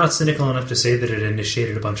 I'm not cynical enough to say that it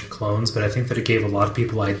initiated a bunch of clones, but I think that it gave a lot of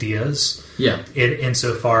people ideas. Yeah.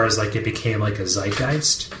 Insofar as, like, it became, like, a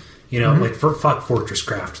zeitgeist. Like, fuck Fortress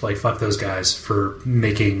Craft. Like, fuck those guys for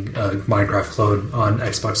making a Minecraft clone on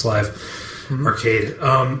Xbox Live Arcade.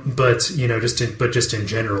 But just in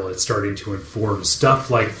general, it's starting to inform stuff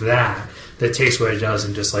like that takes what it does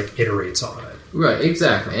and just, like, iterates on it. Right,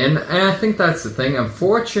 exactly. And I think that's the thing.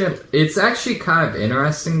 Unfortunately, it's actually kind of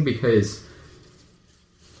interesting because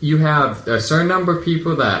you have a certain number of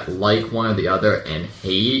people that like one or the other and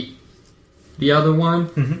hate the other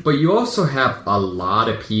one, but you also have a lot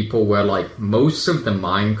of people where, like, most of the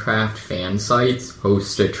Minecraft fan sites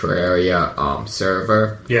host a Terraria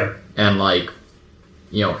server. Yeah. And, like,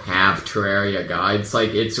 have Terraria guides. Like,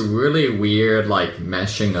 it's a really weird, like,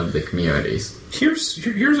 meshing of the communities. Here's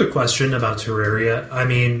a question about Terraria. I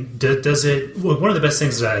mean, does it... Well, one of the best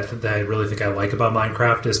things that I really think I like about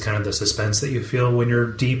Minecraft is kind of the suspense that you feel when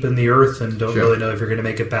you're deep in the earth and don't really know if you're going to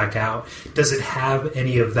make it back out. Does it have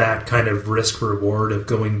any of that kind of risk-reward of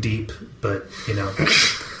going deep, but,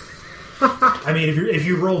 I mean, if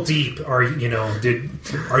you roll deep, are you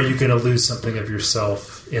going to lose something of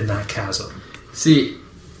yourself in that chasm? See,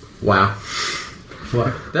 wow.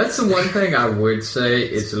 What? That's the one thing I would say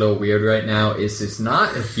is a little weird right now, is there's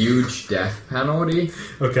not a huge death penalty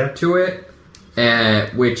to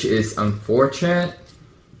it, which is unfortunate.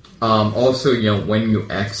 Also, when you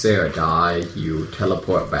exit or die, you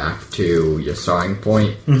teleport back to your starting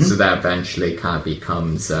point, so that eventually kind of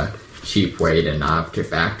becomes a cheap way to not have to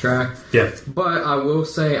backtrack. Yeah. But I will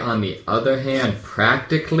say, on the other hand,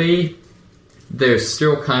 practically... there's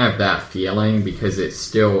still kind of that feeling because it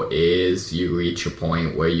still is, you reach a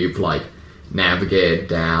point where you've, like, navigated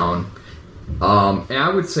down. And I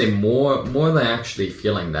would say more than actually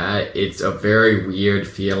feeling that, it's a very weird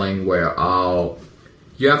feeling where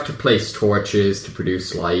you have to place torches to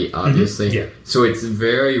produce light, obviously. Yeah. So it's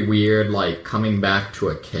very weird, like, coming back to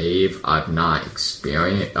a cave I've not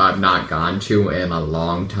gone to in a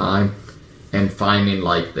long time. And finding,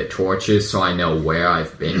 like, the torches so I know where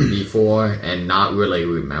I've been before and not really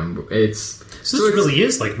remember. So this really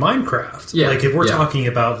is like Minecraft. Yeah. Like, if we're talking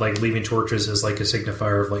about, like, leaving torches as, like, a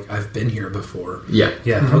signifier of, like, I've been here before. Yeah.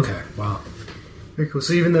 Yeah, okay. Wow. Very cool.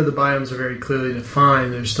 So even though the biomes are very clearly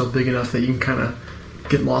defined, they're still big enough that you can kind of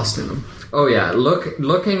get lost in them. Oh, yeah.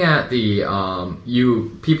 Looking at the,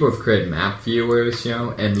 people have created map viewers,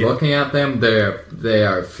 and looking at them, they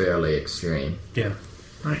are fairly extreme. Yeah.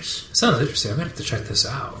 Nice. Sounds interesting. I'm going to have to check this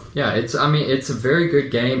out. Yeah, it's a very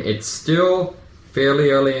good game. It's still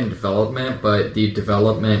fairly early in development, but the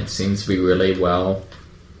development seems to be really well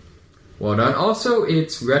done. Also,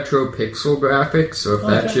 it's retro pixel graphics, so if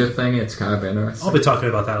that's your thing, it's kind of interesting. I'll be talking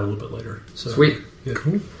about that a little bit later. So. Sweet. Yeah.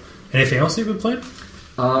 Cool. Anything else you've been playing? Do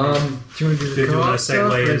you want to do the want to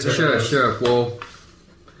segue into Sure.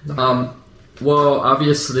 Well,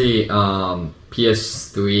 obviously,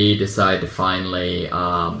 PS3 decided to finally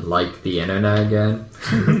like the internet again,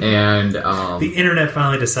 and the internet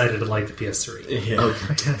finally decided to like the PS3. Yeah, okay.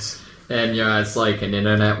 I guess. And it's like an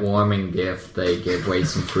internet warming gift. They give away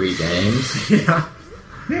some free games. Yeah.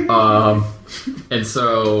 And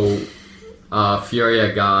so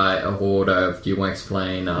Furia got a hold of. Do you want to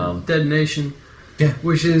explain? Dead Nation. Yeah.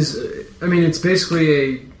 Which is, I mean, it's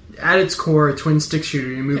basically at its core a twin stick shooter.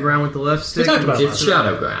 You move around with the left stick. talked about It's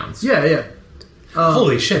Shadowgrounds. Yeah.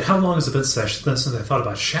 Holy shit! How long has it been since I thought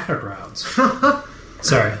about Shadowgrounds?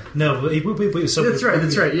 Sorry, no. So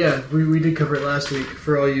That's right. Yeah, we did cover it last week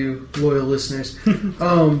for all you loyal listeners.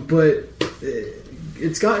 But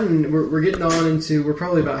it's gotten we're getting on into we're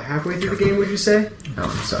probably about halfway through the game. Would you say? Oh,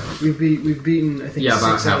 I'm sorry. We've beaten I think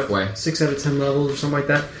about 6 out halfway. of 6 out of 10 levels or something like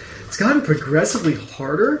that. It's gotten progressively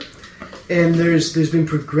harder, and there's been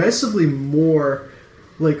progressively more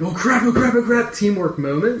like oh crap teamwork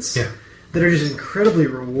moments that are just incredibly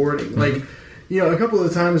rewarding. Like. You know, a couple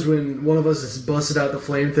of times when one of us has busted out the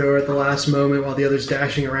flamethrower at the last moment while the other's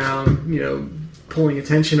dashing around, you know, pulling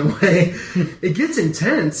attention away, it gets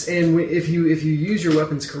intense. And if you use your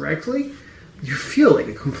weapons correctly, you feel like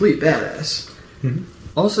a complete badass. Mm-hmm.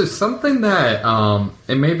 Also, something that,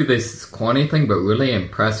 and maybe this is a corny thing, but really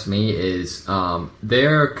impressed me is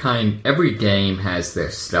every game has their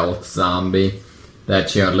stealth zombie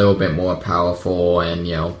that's, you know, a little bit more powerful and,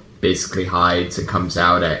 you know, basically hides and comes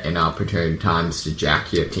out at inopportune times to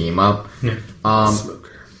jack your team up. Yeah.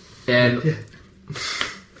 Smoker. And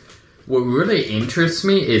what really interests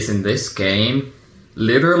me is in this game,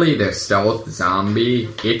 literally the stealth zombie,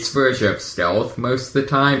 its version of stealth most of the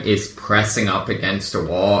time is pressing up against a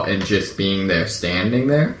wall and just being there, standing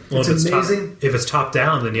there. Well, It's if amazing. If it's top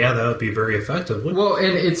down, then yeah, that would be very effective. Well,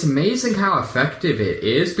 and it's amazing how effective it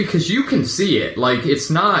is because you can see it. Like,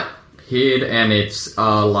 it's not hid and it's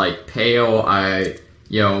like pale,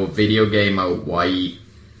 video game a white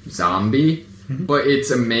zombie. Mm-hmm. But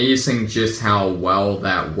it's amazing just how well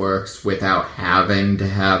that works without having to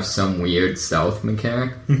have some weird stealth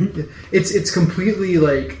mechanic. Mm-hmm. It's completely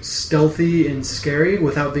like stealthy and scary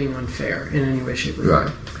without being unfair in any way, shape, or form.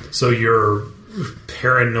 Right. So you're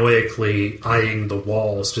paranoidically eyeing the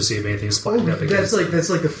walls to see if anything's flying up against. That's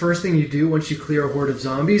like the first thing you do once you clear a horde of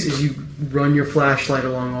zombies is you run your flashlight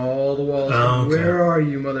along all the walls. Oh, okay. Where are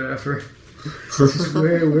you, mother effer?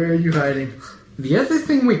 where are you hiding? The other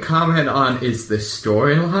thing we comment on is the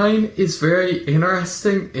storyline is very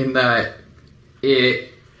interesting in that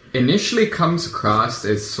it initially comes across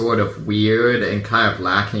as sort of weird and kind of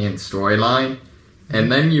lacking in storyline. And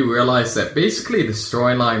then you realize that basically the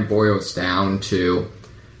storyline boils down to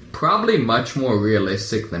probably much more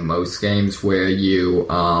realistic than most games where you,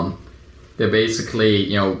 they're basically,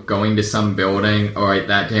 you know, going to some building, alright,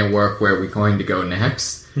 that didn't work, where are we going to go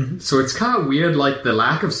next? Mm-hmm. So it's kind of weird, like the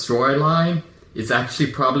lack of storyline is actually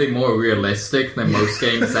probably more realistic than most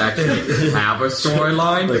games actually have a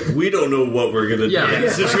storyline. Like, we don't know what we're gonna do in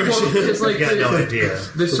this situation. It's like I've got no idea.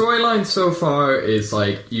 The storyline so far is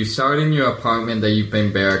like you start in your apartment that you've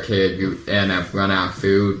been barricaded and have run out of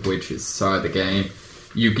food, which is the start of the game.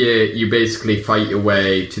 You basically fight your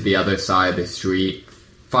way to the other side of the street,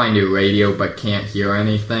 find a radio but can't hear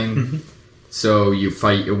anything. Mm-hmm. So you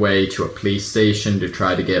fight your way to a police station to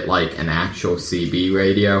try to get like an actual CB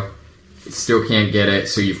radio. Still can't get it,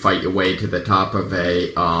 so you fight your way to the top of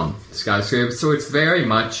a skyscraper. So it's very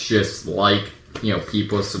much just like, you know,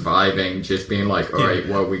 people surviving, just being like, all right,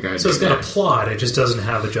 what are we going to do? So it's got next? a plot, it just doesn't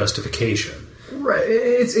have a justification. Right.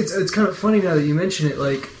 It's kind of funny now that you mention it.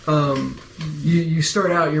 Like, you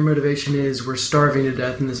start out, your motivation is we're starving to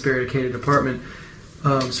death in this barricaded apartment.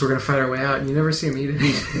 So we're going to fight our way out, and you never see them eat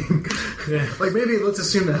anything. Like, maybe let's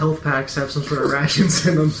assume the health packs have some sort of rations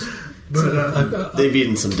in them. But they've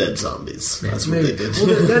eaten some dead zombies. That's what they did.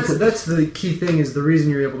 Well, that's the key thing. Is the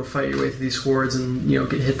reason you're able to fight your way through these hordes and, you know,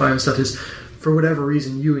 get hit by them and stuff is, for whatever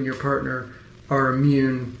reason, you and your partner are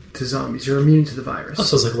immune to zombies. You're immune to the virus.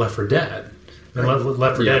 Also, it's like Left 4 Dead. And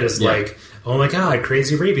Left 4 Dead is like, oh my god,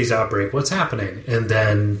 crazy rabies outbreak, what's happening? And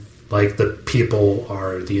then, like, the people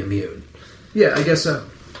are the immune. Yeah, I guess so.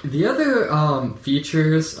 The other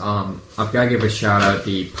features, I've got to give a shout out.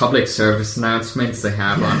 The public service announcements they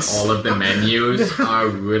have on all of the menus are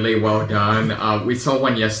really well done. We saw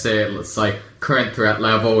one yesterday. It's like current threat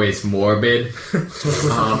level is morbid.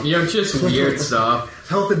 You know, just weird stuff.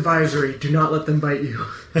 Health advisory: do not let them bite you.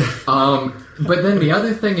 But then the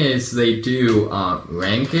other thing is they do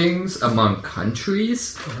rankings among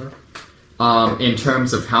countries. In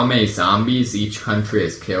terms of how many zombies each country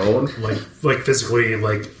has killed. Like physically,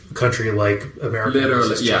 like country like America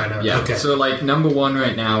versus China. Yeah. Okay. So like number one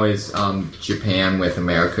right now is Japan, with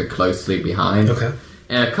America closely behind. Okay.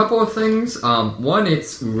 And a couple of things. One,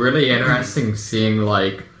 it's really interesting seeing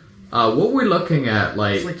like what we're looking at,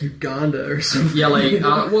 It's like Uganda or something. yeah,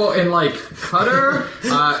 well, in like Qatar,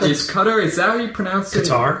 is that how you pronounce it?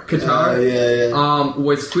 Qatar. Yeah.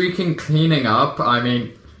 Was freaking cleaning up. I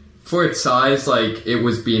mean, for its size, like, it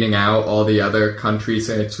was beating out all the other countries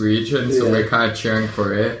in its region, so we're kind of cheering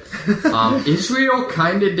for it. Israel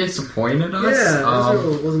kind of disappointed us. Yeah,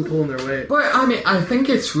 Israel wasn't pulling their weight. But, I mean, I think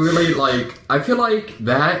it's really, like, I feel like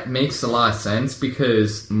that makes a lot of sense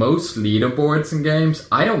because most leaderboards in games,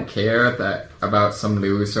 I don't care about some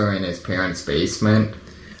loser in his parents' basement.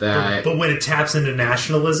 But when it taps into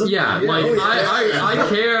nationalism, I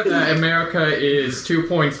care that America is 2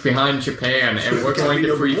 points behind Japan and we're going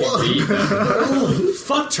to freaking beat them.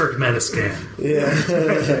 Fuck Turkmenistan. Yeah.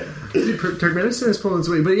 Dude, Turkmenistan is pulling its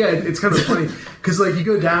weight, but yeah, it's kind of funny because like you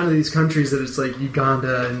go down to these countries that it's like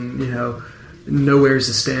Uganda and nowhere's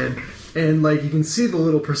to stand, and like you can see the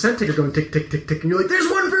little percent ticker going tick tick tick tick, and you're like, "There's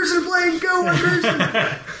one person playing, go one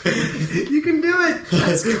person, you can do it."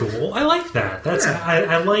 That's cool. I like that.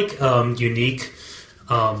 I like unique.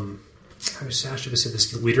 How should we say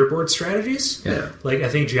this? Leaderboard strategies. Yeah. Like I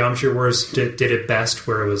think Geometry Wars did it best,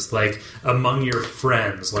 where it was like among your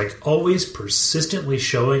friends, like always persistently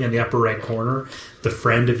showing in the upper right corner the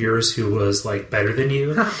friend of yours who was like better than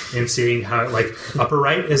you, and seeing how like upper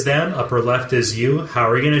right is them, upper left is you. How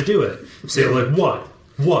are you going to do it? Say like what?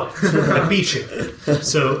 I beat you.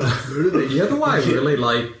 So the other one I really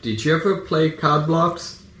like. Did you ever play Cod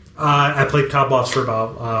Blocks? I played Cod Blocks for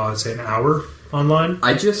about I'd say an hour online.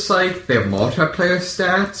 I just like their multiplayer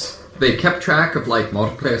stats. They kept track of like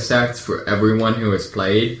multiplayer stats for everyone who has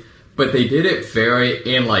played, but they did it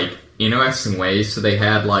in like interesting ways. So they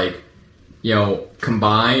had like,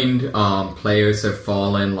 combined players have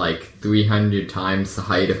fallen like 300 times the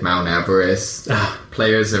height of Mount Everest.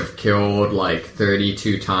 Players have killed like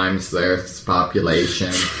 32 times the Earth's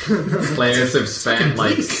population. Players have spent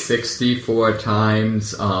like 64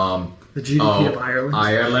 times the GDP of Ireland.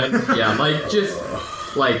 Ireland, yeah, like just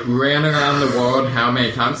like ran around the world how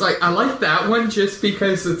many times? Like I like that one just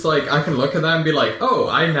because it's like I can look at that and be like, oh,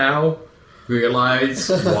 I now realize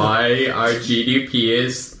why our GDP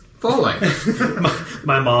is falling.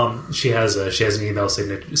 My mom, she has an email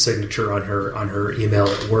signature on her email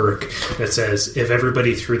at work that says if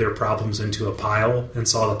everybody threw their problems into a pile and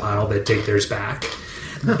saw the pile, they'd take theirs back.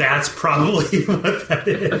 That's probably what that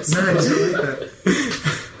is. Nice, I like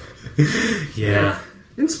that. Yeah.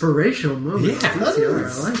 Inspirational moment. Yeah, I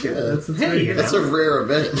like it. That's a rare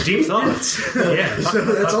event. Deep thoughts. Yeah. So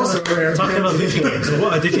that's also rare. Talking about video games.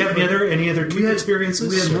 So did you have any other experiences?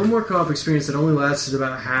 We had one more co-op experience that only lasted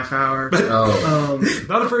about a half hour.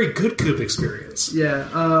 Not a very good coop experience. Yeah.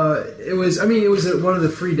 It was one of the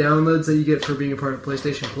free downloads that you get for being a part of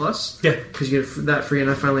PlayStation Plus. Yeah. Because you get that free, and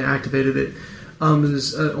I finally activated it. It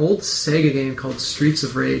was an old Sega game called Streets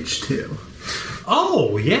of Rage 2.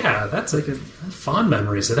 Oh yeah, that's like fond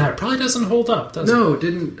memories of that. It probably doesn't hold up, does it? No, it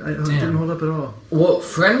didn't hold up at all. Well,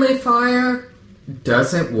 Friendly Fire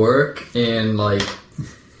doesn't work in like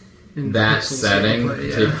that setting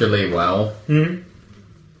particularly well. Mm-hmm.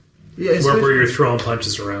 Yeah, where you're throwing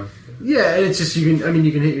punches around. Yeah, and it's just you can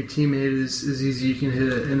hit your teammate as easy as you can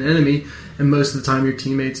hit an enemy, and most of the time your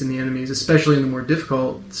teammates and the enemies, especially in the more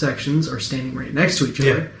difficult sections, are standing right next to each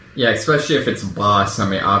other. Yeah, especially if it's a boss. I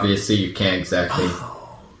mean, obviously you can't exactly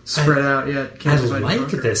spread out. Yeah, I like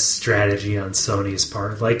this strategy on Sony's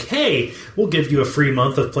part. Like, hey, we'll give you a free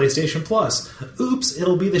month of PlayStation Plus. Oops,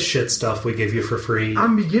 it'll be the shit stuff we give you for free.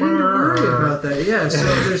 I'm beginning to worry about that. Yeah, so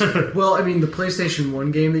there's the PlayStation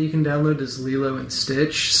 1 game that you can download is Lilo and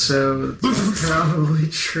Stitch, so that's probably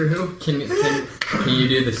true. Can you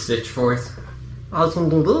do the Stitch voice? I can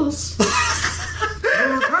do this.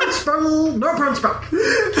 No punch back.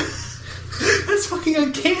 That's fucking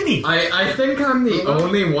uncanny. I think I'm the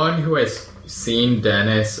only one who has seen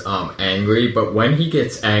Dennis angry, but when he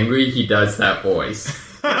gets angry, he does that voice.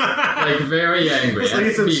 Like, very angry. It's like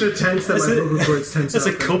I'm so tense that my vocal cords tense up. It's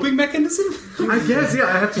a coping mechanism? I guess, yeah.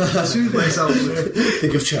 I have to soothe myself.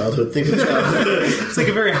 Think of childhood. It's like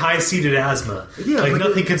a very high-seated asthma. Yeah, like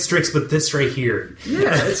nothing constricts but this right here.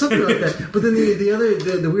 Yeah, it's something like that. But then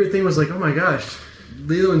the weird thing was like, oh my gosh,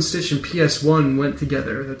 Lilo and Stitch and PS1 went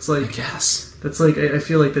together. That's like, I guess. That's like, I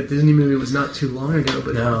feel like that Disney movie was not too long ago,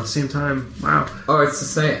 but at the same time, wow. Oh, it's the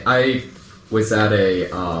same. I was at a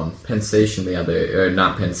Penn Station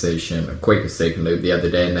not Penn Station, a Quaker Steak Loop the other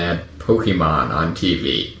day, and they had Pokemon on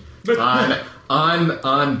TV.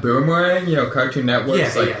 on Boomerang, Cartoon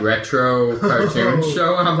Network's retro cartoon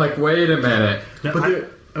show. I'm like, wait a minute. No,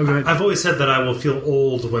 I've always said that I will feel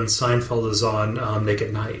old when Seinfeld is on Nick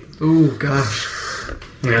at Night. Oh gosh.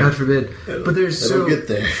 Yeah. God forbid. But there's It'll get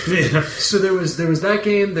there. Yeah. So there was that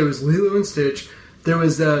game. There was Lilo and Stitch. There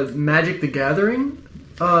was Magic the Gathering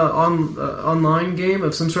online game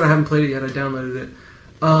of some sort. I haven't played it yet. I downloaded it.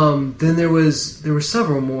 Then there were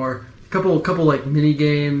several more. A couple like mini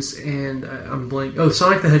games, and I'm blank. Oh,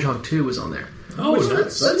 Sonic the Hedgehog 2 was on there. Oh,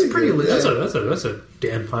 That's pretty good. legit. that's a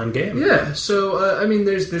damn fun game. Yeah, so I mean,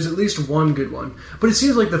 there's at least one good one, but it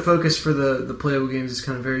seems like the focus for the playable games is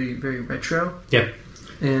kind of very very retro. Yeah.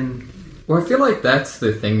 And Well, I feel like that's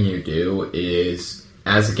the thing you do is,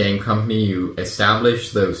 as a game company, you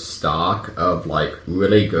establish those stock of, like,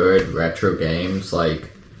 really good retro games, like,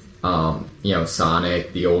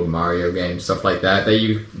 Sonic, the old Mario games, stuff like that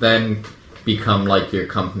you then become, like, your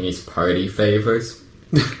company's party favors.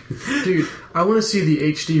 dude, I want to see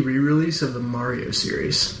the HD re-release of the Mario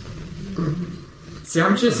series. See,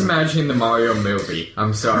 I'm just imagining the Mario movie.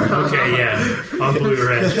 I'm sorry. Okay, yeah. On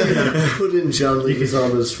Blu-ray. Put in John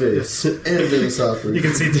Leguizamo's face and Dennis Hopper. You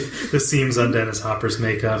can see the seams on Dennis Hopper's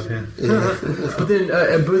makeup. Yeah. But then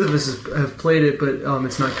both of us have played it, but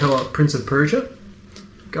it's not co-op. Prince of Persia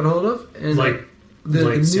got a hold of, and Like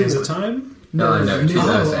the Sands new of Time? No, the new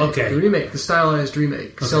 2008. Oh, okay. the remake, the stylized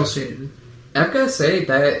remake, Okay. cell shaded. I've got to say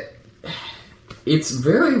that it's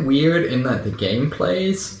very weird in that the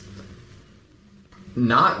gameplay's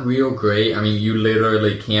not real great. I mean, you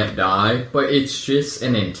literally can't die, but it's just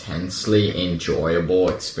an intensely enjoyable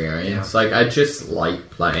experience. Like, I just like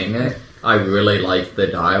playing it. I really like the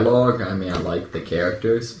dialogue. I mean, I like the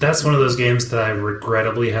characters. That's one of those games that I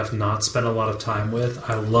regrettably have not spent a lot of time with.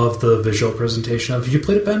 I love the visual presentation of. Have you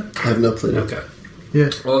played it, Ben? I have not played it. Okay. Yeah.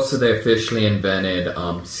 Also, they officially invented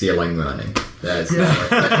ceiling running. That's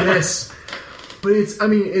Yes. But it's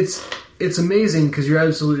amazing because you're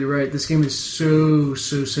absolutely right. This game is so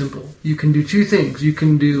simple. You can do two things. You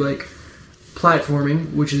can do like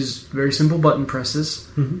platforming, which is very simple button presses,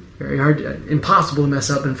 very hard, impossible to mess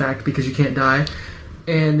up. In fact, because you can't die.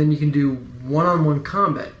 And then you can do one-on-one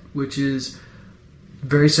combat, which is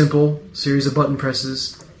very simple series of button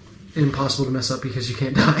presses. Impossible to mess up because you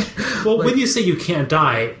can't die. Well, when you say you can't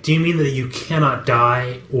die, do you mean that you cannot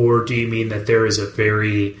die, or do you mean that there is a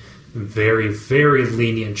very, very, very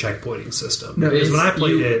lenient checkpointing system? No, because when I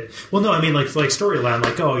played you- it, well, no, I mean like storyline,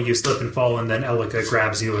 like you slip and fall, and then Elika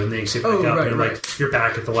grabs you, and then you sit back up, and right. like you're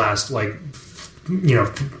back at the last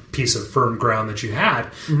piece of firm ground that you had.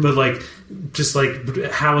 But like, just like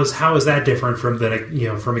how is that different from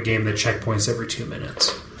from a game that checkpoints every 2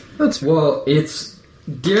 minutes? Well, it's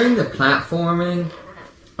during the platforming.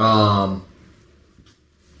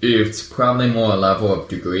 It's probably more a level of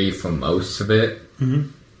degree for most of it. Mm-hmm.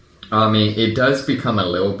 I mean, it does become a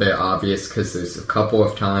little bit obvious because there's a couple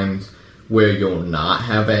of times where you'll not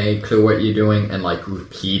have any clue what you're doing and like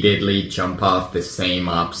repeatedly jump off the same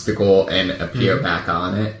obstacle and appear back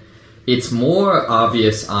on it. It's more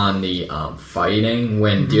obvious on the fighting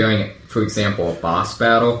when during, for example, a boss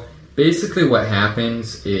battle. Basically what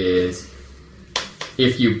happens is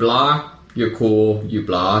if you block, you're cool, you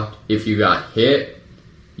blocked. If you got hit,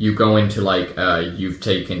 you go into like you've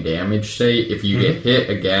taken damage state. If you get hit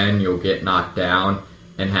again, you'll get knocked down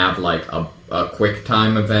and have like a quick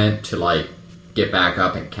time event to like get back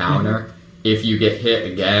up and counter. If you get hit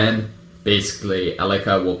again, basically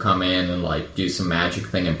Elika will come in and like do some magic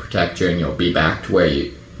thing and protect you, and you'll be back to where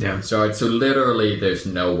you started. So literally, there's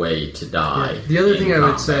no way to die. The other thing I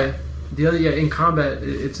would combat. say, in combat,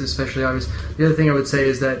 it's especially obvious. The other thing I would say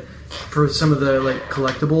is that for some of the like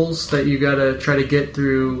collectibles that you gotta try to get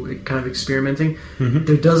through kind of experimenting,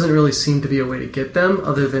 there doesn't really seem to be a way to get them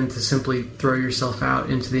other than to simply throw yourself out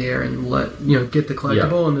into the air and get the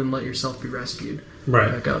collectible and then let yourself be rescued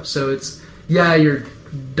back up. So it's you're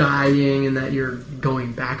dying and that you're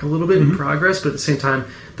going back a little bit in progress, but at the same time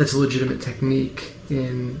that's a legitimate technique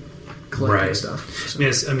in collecting stuff. So.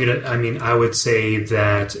 Yes, I mean, I would say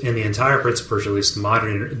that in the entire Prince of Persia, at least the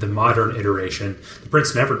modern iteration, the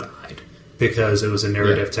prince never died because it was a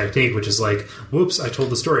narrative technique, which is like, whoops, I told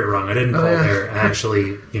the story wrong. I didn't fall there.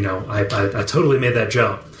 Actually, I totally made that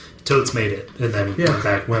jump. Totes made it, and then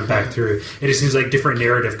went back through. It just seems like different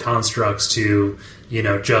narrative constructs to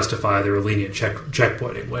justify their lenient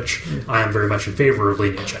checkpointing, which I am very much in favor of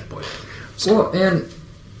lenient checkpointing. So. Well, and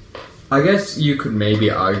I guess you could maybe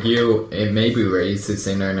argue it maybe raises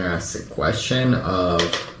an interesting question of,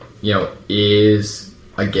 is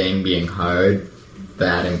a game being hard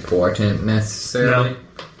that important necessarily? No.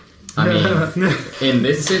 I mean, in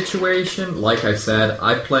this situation, like I said,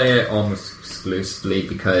 I play it almost exclusively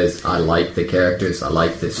because I like the characters, I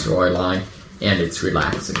like the storyline, and it's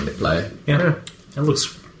relaxing to play. Yeah, it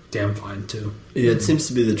looks damn fine too. Yeah, it seems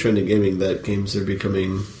to be the trend in gaming that games are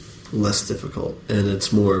becoming less difficult, and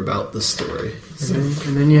it's more about the story.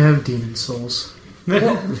 And then you have Demon Souls.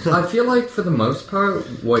 Well, I feel like for the most part,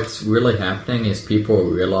 what's really happening is people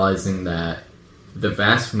are realizing that the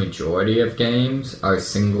vast majority of games are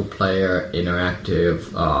single-player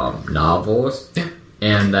interactive novels,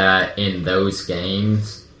 and that in those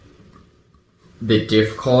games, the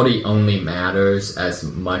difficulty only matters as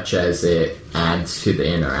much as it adds to the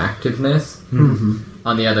interactiveness. Mm-hmm.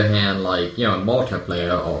 On the other hand, like, in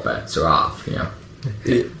multiplayer, all bets are off, Yeah.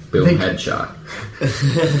 Boom, headshot.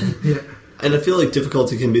 Yeah. And I feel like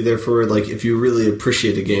difficulty can be there for, like, if you really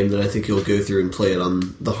appreciate a game, then I think you'll go through and play it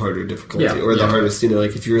on the harder difficulty. Or the hardest,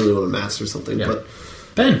 like, if you really want to master something. Yeah. But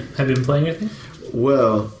Ben, have you been playing anything?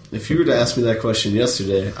 well, if you were to ask me that question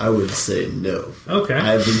yesterday, I would say no. Okay.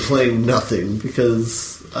 I have been playing nothing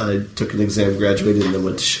because I took an exam, graduated, and then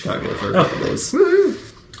went to Chicago for a couple days.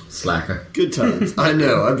 Slacker. Good times. I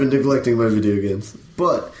know, I've been neglecting my video games.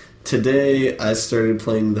 But today I started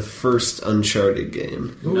playing the first Uncharted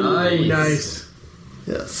game. Nice.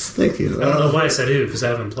 Yes, thank you. I don't know why I said ooh, because I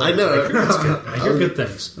haven't played. I know. I hear it's good. I hear good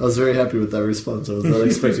things. I was very happy with that response. I was not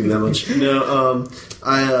expecting that much. No,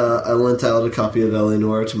 I lent out a copy of L.A.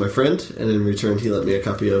 Noire to my friend, and in return he lent me a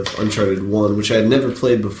copy of Uncharted 1, which I had never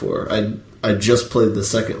played before. I just played the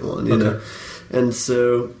second one, you know? And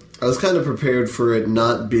so I was kind of prepared for it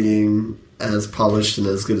not being as polished and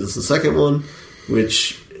as good as the second one,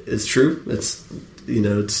 which is true. It's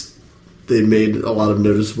they made a lot of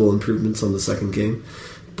noticeable improvements on the second game.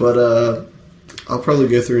 But I'll probably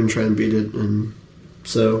go through and try and beat it. And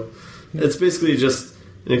so it's basically just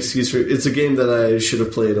an excuse for... It's a game that I should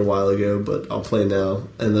have played a while ago, but I'll play now.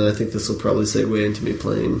 And then I think this will probably segue into me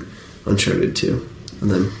playing Uncharted 2. And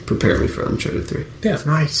then prepare me for Uncharted 3. Yeah.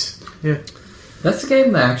 Nice. Yeah. That's a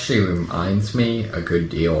game that actually reminds me a good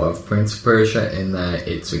deal of Prince of Persia in that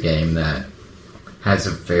it's a game that has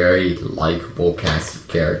a very likable cast of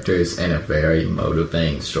characters and a very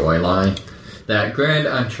motivating storyline. That Grand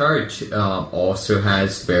Uncharted also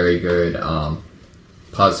has very good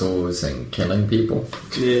puzzles and killing people.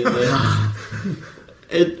 Yeah.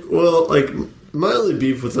 My only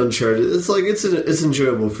beef with Uncharted, it's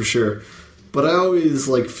enjoyable for sure. But I always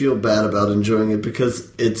feel bad about enjoying it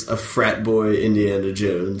because it's a frat boy Indiana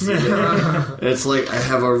Jones. You know? And it's I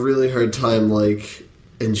have a really hard time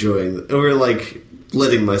enjoying or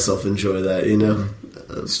letting myself enjoy that, you know.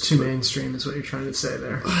 It's too mainstream, is what you're trying to say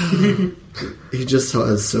there. He just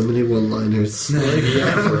has so many one-liners.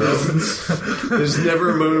 There's never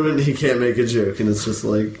a moment he can't make a joke, and it's just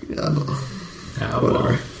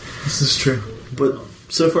whatever. This is true. But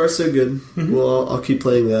so far, so good. Mm-hmm. Well, I'll keep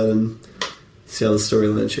playing that and see how the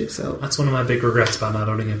storyline shakes out. That's one of my big regrets about not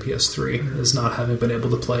owning a PS3, is not having been able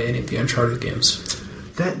to play any of the Uncharted games.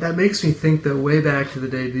 That makes me think that way back to the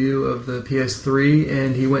debut of the PS3,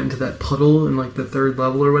 and he went into that puddle in the third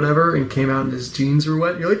level or whatever, and came out and his jeans were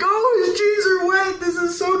wet. And you're like, oh, his jeans are wet. This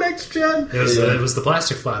is so next gen. It was the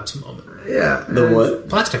plastic flaps moment. Yeah. The what?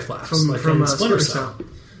 Plastic flaps, from Splinter Cell.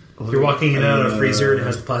 You're walking in and out of a freezer and it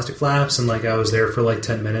has the plastic flaps, and I was there for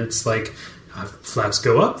 10 minutes. Flaps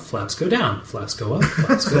go up, flaps go down, flaps go up,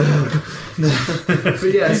 flaps go down. But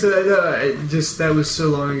yeah, so that was so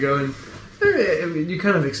long ago, and I mean, you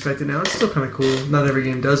kind of expect it now. It's still kind of cool. Not every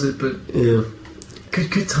game does it, but yeah,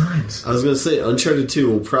 good times. I was going to say Uncharted 2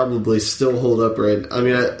 will probably still hold up, right? I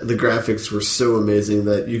mean, the graphics were so amazing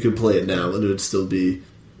that you could play it now and it would still be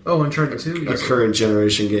Uncharted 2 a current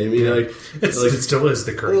generation game. You know, it still is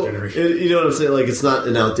the current generation. You know what I'm saying? It's not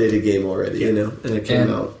an outdated game already. You know, and it came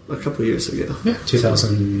out a couple years ago. Yeah,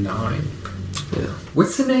 2009. Yeah.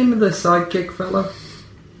 What's the name of the sidekick fellow?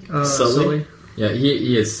 Sully. Yeah,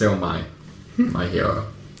 he is still my hero.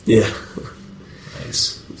 Yeah.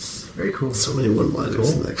 Nice. Very cool. So many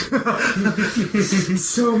one-liners in that.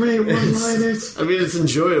 So many one-liners. I mean, it's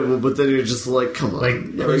enjoyable, but then you're just come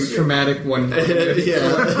on. Traumatic one. Yeah.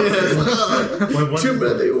 Too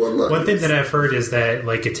many one-liners. One thing that I've heard is that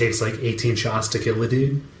it takes 18 shots to kill a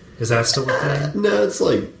dude. Is that still a thing? No, it's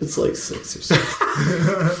 6 or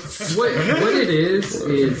 7. What it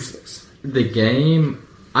is the game.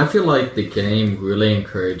 I feel like the game really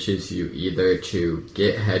encourages you either to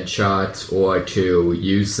get headshots or to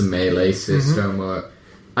use the melee system. Or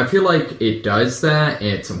I feel like it does that, and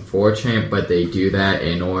it's unfortunate, but they do that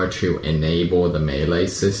in order to enable the melee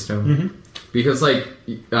system. Because, they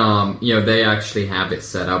actually have it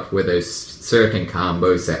set up where there's certain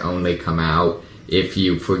combos that only come out if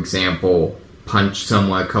you, for example, punch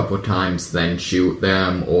someone a couple times, then shoot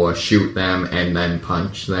them, or shoot them and then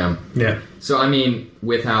punch them. Yeah. So, I mean,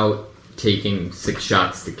 without taking 6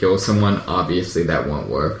 shots to kill someone, obviously that won't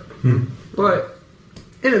work. But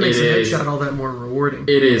And it makes It the is. headshot all that more rewarding.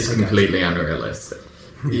 It is completely unrealistic.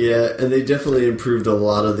 Yeah, and they definitely improved a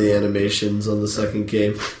lot of the animations on the second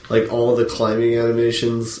game. Like, all the climbing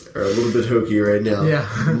animations are a little bit hokey right now. Yeah.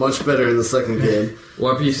 Much better in the second game.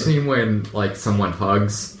 Well, have you seen when like someone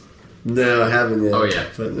hugs? No, I haven't yet. Oh, yeah.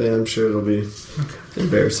 But yeah, I'm sure it'll be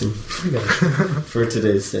embarrassing for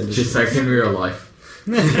today's standards. Just like in real life.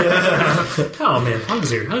 Oh man,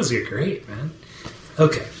 hugs are great, man.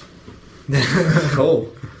 Okay.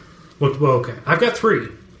 Cool. Well, okay. I've got 3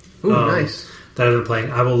 Ooh, nice. that I've been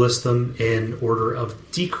playing. I will list them in order of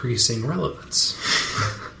decreasing relevance.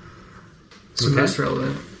 So Okay. most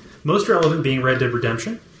relevant. Most relevant being Red Dead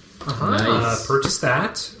Redemption. Nice. Purchased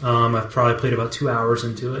that. I've probably played about 2 hours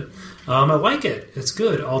into it. I like it. It's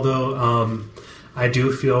good. Although I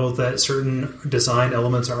do feel that certain design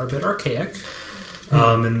elements are a bit archaic.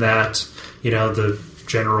 In that, the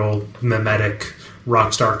general mimetic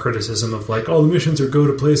Rockstar criticism of like, oh, the missions are go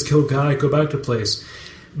to place, kill guy, go back to place.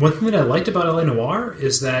 One thing that I liked about LA Noire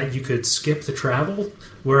is that you could skip the travel,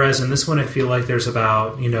 whereas in this one I feel like there's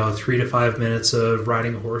about 3 to 5 minutes of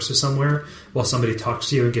riding a horse to somewhere while somebody talks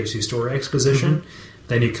to you and gives you story exposition.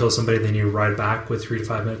 Then you kill somebody, then you ride back with 3 to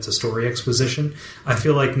 5 minutes of story exposition. I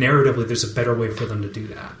feel like narratively there's a better way for them to do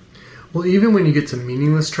that. Well, even when you get to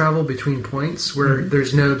meaningless travel between points where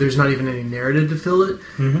there's not even any narrative to fill it,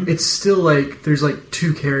 it's still like there's like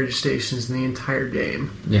 2 carriage stations in the entire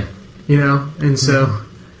game. Yeah. And so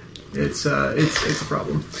it's a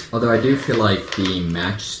problem. Although I do feel like the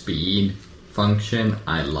match speed function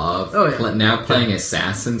I love. Oh, yeah. Now playing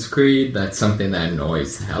Assassin's Creed, that's something that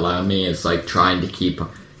annoys the hell out of me. Is like trying to keep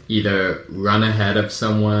either run ahead of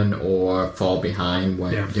someone or fall behind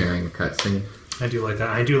during a cutscene. I do like that.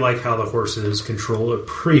 I do like how the horses control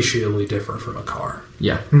appreciably different from a car.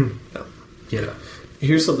 Yeah.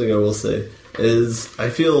 Here's something I will say, is I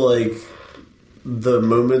feel like the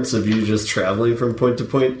moments of you just traveling from point to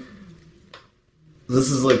point, this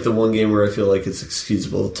is like the one game where I feel like it's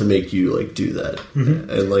excusable to make you like do that.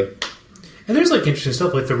 And like, And there's like interesting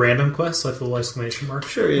stuff like the random quests, like the little exclamation mark,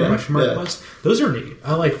 question mark quests. Those are neat.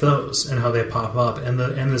 I like those and how they pop up. And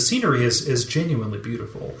the scenery is genuinely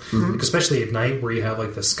beautiful, like, especially at night where you have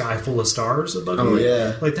like the sky full of stars above you.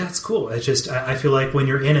 yeah. Like that's cool. It's just I feel like when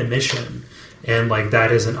you're in a mission and like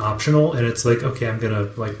that isn't optional, and it's like okay, I'm gonna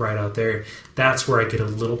like ride out there. That's where I get a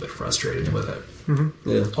little bit frustrated with it.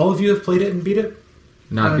 Yeah. All of you have played it and beat it.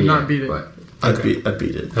 Not beat it. But I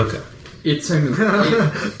beat it. Okay, it's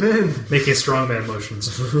making strongman motions.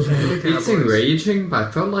 it's enraging, but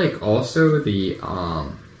I felt like also the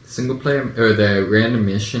single player or the random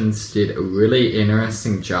missions did a really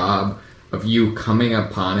interesting job of you coming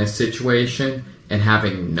upon a situation and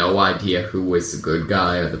having no idea who was the good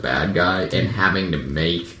guy or the bad guy, and having to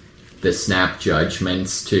make the snap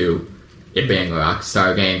judgments to it being a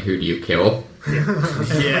Rockstar game. Who do you kill?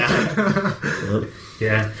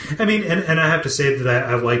 Yeah, I mean, and I have to say that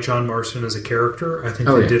I like John Marston as a character. I think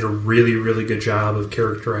Oh, they yeah. did a really, really good job of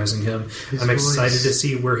characterizing him. His I'm excited voice. to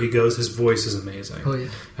see where he goes. His voice is amazing. Oh, yeah.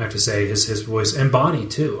 I have to say his voice, and Bonnie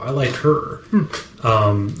too. I like her.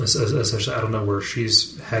 Especially, I don't know where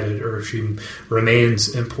she's headed or if she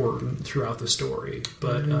remains important throughout the story,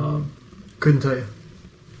 but couldn't tell you.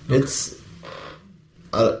 It's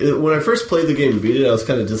when I first played the game and beat it, I was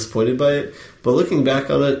kind of disappointed by it. But looking back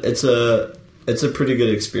on it, it's a pretty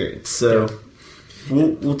good experience. So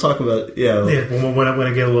we'll talk about yeah. When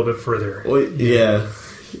I get a little bit further, Well, yeah.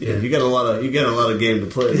 You got a lot of game to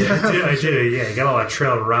play. I do. Yeah, you got a lot of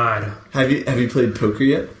trail to ride. Have you played poker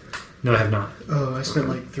yet? No, I have not. Oh, I spent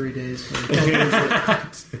like 3 days playing.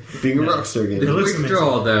 Being a Rockstar game. It looks Quick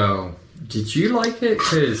draw though. Did you like it?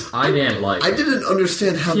 Because I didn't like I it. didn't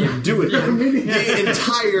understand how to do it the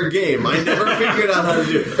entire game. I never figured out how to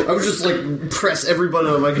do it. I was just like press every button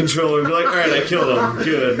on my controller and be like, all right, I killed him.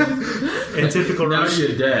 Good. In typical Now Rockstar,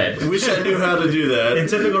 you're dead. Wish I knew how to do that. in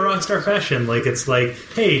typical Rockstar fashion, like it's like,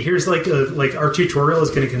 hey, here's like our tutorial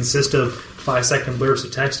is going to consist of 5-second blurbs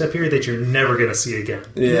of text up here that you're never going to see again.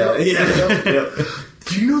 Yeah.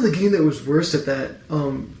 Do you know the game that was worst at that?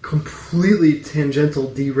 Completely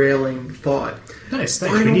tangential, derailing thought. Nice,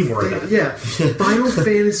 thanks. We need more of that. Yeah, Final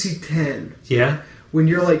Fantasy X. Yeah, When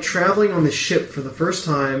you're like traveling on the ship for the first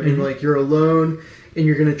time and like you're alone and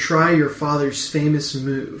you're gonna try your father's famous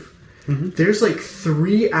move. There's like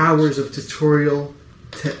 3 hours of tutorial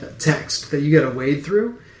text that you gotta wade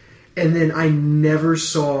through, and then I never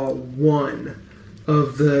saw one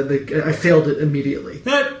of the I failed it immediately,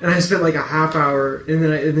 and I spent like a half hour, and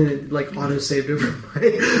then it like auto saved over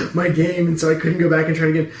my game, and so I couldn't go back and try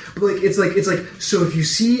it again. But like it's like so if you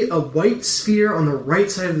see a white sphere on the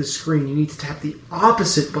right side of the screen, you need to tap the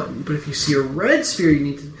opposite button. But if you see a red sphere, you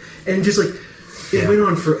need to, and just like it went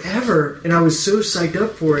on forever, and I was so psyched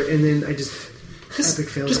up for it, and then I just epic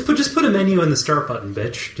failure. Just put a menu in the start button,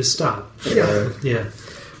 bitch. Just stop. Yeah.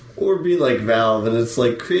 Or be like Valve, and it's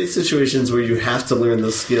like create situations where you have to learn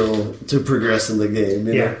the skill to progress in the game.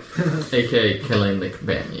 You know? AKA killing the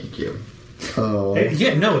companion cube. Oh.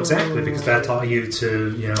 Yeah, no, exactly, because that taught you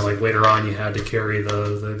to, like later on you had to carry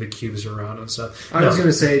the cubes around and stuff. I was going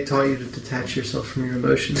to say it taught you to detach yourself from your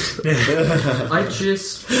emotions.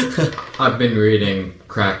 I've been reading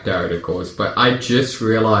cracked articles, but I just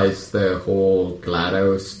realized the whole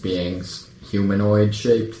GLaDOS being humanoid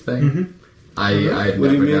shaped thing. Mm-hmm. I'd What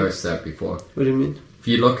do you never mean? noticed that before. What do you mean? If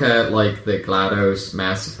you look at like the GLaDOS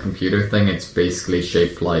massive computer thing, it's basically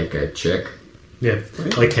shaped like a chick. Yeah,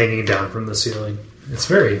 like hanging down from the ceiling. It's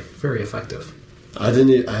very, very effective. I didn't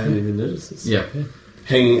even notice this. Yeah,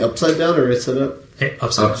 Hanging upside down or right side up? Hey,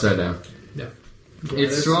 upside down. Yeah.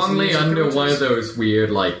 It's strongly under one of those weird,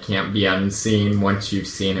 like, can't be unseen once you've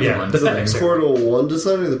seen it Yeah, once. but thing. that- Portal 1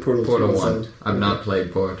 design or the Portal 2 Portal design? 1. I've not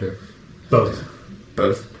played Portal. Both.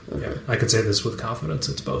 Both. Okay. Yeah, I could say this with confidence.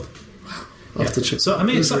 It's both. I'll have to check. So I'm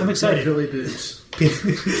excited. Really boots.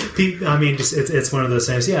 I mean, just it's one of those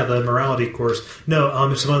things. Yeah, the morality course.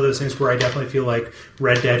 No, it's one of those things where I definitely feel like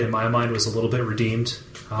Red Dead, in my mind, was a little bit redeemed.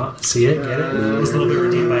 See it? Get it? It was a little bit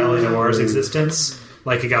redeemed by L.A. Noir's existence.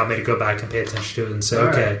 Like, it got me to go back and pay attention to it and say,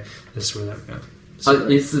 okay, this is where that goes. So,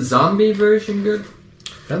 Is the zombie version good?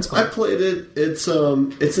 that's I fine. played it. It's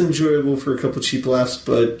enjoyable for a couple cheap laughs,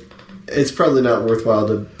 but it's probably not worthwhile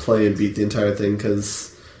to play and beat the entire thing because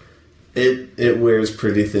it wears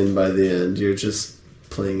pretty thin by the end. You're just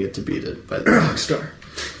playing it to beat it. By the end. Rockstar.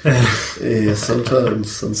 Yeah,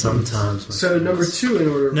 sometimes. Sometimes. So number 2 in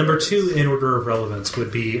order. Number 2 in order of relevance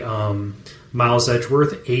would be Miles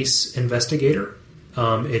Edgeworth, Ace Investigator.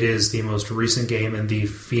 It is the most recent game in the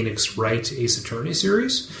Phoenix Wright Ace Attorney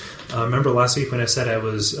series. Remember last week when I said I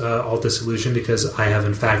was all disillusioned because I have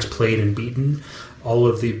in fact played and beaten all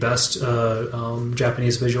of the best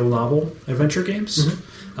Japanese visual novel adventure games?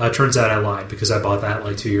 Mm-hmm. Turns out I lied because I bought that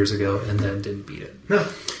like 2 years ago and then didn't beat it. No.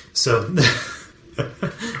 So,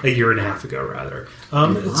 a year and a half ago, rather.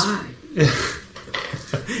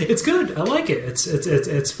 It's good. I like it.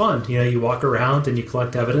 It's fun. You walk around and you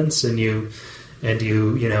collect evidence and you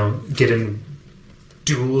get in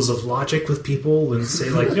duels of logic with people and say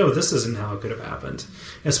like, no, this isn't how it could have happened.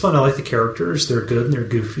 It's fun. I like the characters. They're good and they're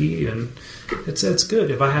goofy and it's good.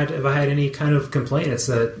 If I had any kind of complaint, it's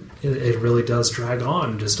that it really does drag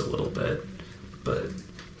on just a little bit,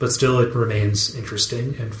 but still it remains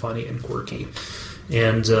interesting and funny and quirky.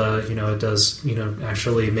 And, it does,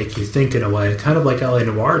 actually make you think in a way, kind of like L.A.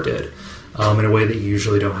 Noire did, in a way that you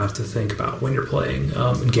usually don't have to think about when you're playing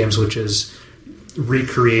in games, which is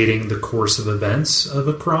recreating the course of events of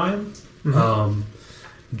a crime,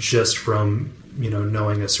 just from,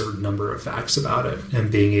 knowing a certain number of facts about it and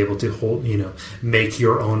being able to make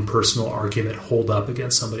your own personal argument hold up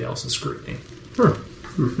against somebody else's scrutiny.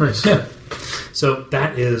 Nice. Yeah. So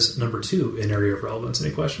that is number 2 in area of relevance.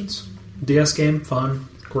 Any questions? DS game, fun,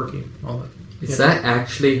 quirky, all that. Is that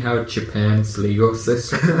actually how Japan's legal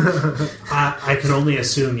system? I can only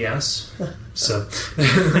assume yes. So,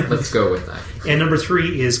 Let's go with that. and number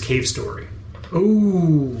 3 is Cave Story.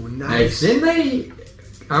 Ooh, nice.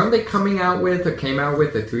 Aren't they came out with a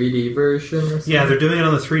 3D version or something? Yeah, they're doing it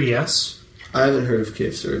on the 3DS. I haven't heard of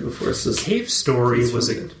Cave Story before. So Cave Story was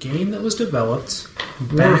a game that was developed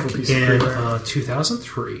back in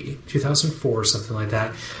 2003, 2004, something like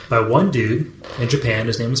that, by one dude in Japan.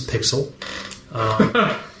 His name is Pixel.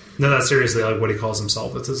 No, that's seriously like what he calls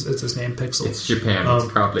himself. It's his name, Pixel. It's Japan.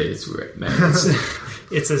 It's probably his name.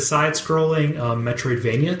 It's a side-scrolling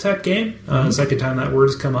Metroidvania type game. Second time that word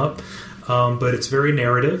has come up. But it's very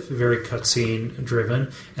narrative, very cutscene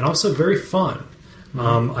driven, and also very fun.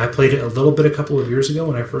 I played it a little bit a couple of years ago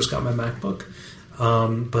when I first got my MacBook,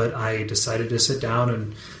 but I decided to sit down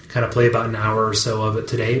and kind of play about an hour or so of it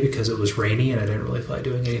today because it was rainy and I didn't really feel like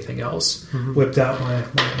doing anything else. Whipped out my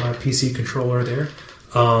PC controller there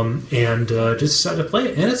and just decided to play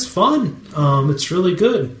it, and it's fun. It's really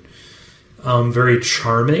good. Very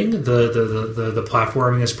charming. The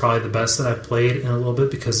platforming is probably the best that I've played in a little bit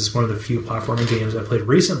because it's one of the few platforming games I've played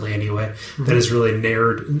recently anyway that has really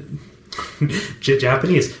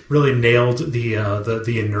Japanese really nailed the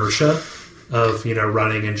inertia of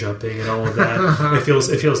running and jumping and all of that.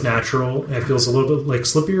 It feels natural. It feels a little bit like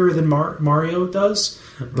slippier than Mario does,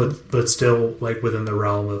 but still like within the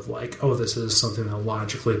realm of like, oh, this is something that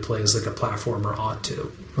logically plays like a platformer ought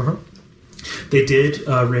to. They did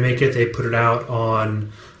remake it. They put it out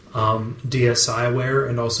on DSiWare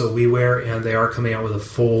and also WiiWare, and they are coming out with a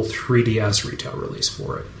full 3DS retail release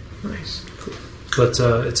for it. Nice. Cool. But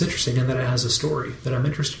it's interesting in that it has a story that I'm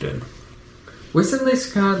interested in. Wasn't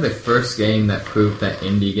this kind of the first game that proved that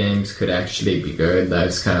indie games could actually be good?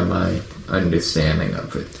 That's kind of my understanding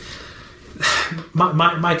of it.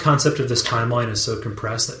 My concept of this timeline is so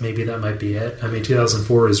compressed that maybe that might be it. I mean,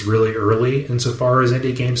 2004 is really early insofar as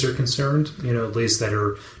indie games are concerned, at least that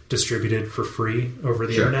are distributed for free over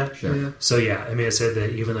the internet. Sure. Yeah. So yeah, I mean, I said that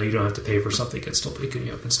even though you don't have to pay for something, it can still be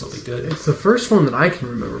good. Can still be good. It's the first one that I can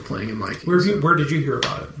remember playing in my game. Where did you hear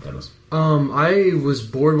about it, Dennis? I was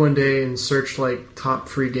bored one day and searched like top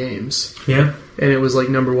free games. Yeah, and it was like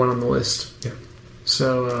number one on the list. Yeah.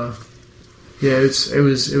 So yeah, it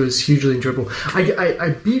was hugely enjoyable. I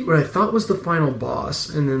beat what I thought was the final boss,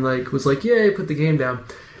 and then was like, yay, put the game down.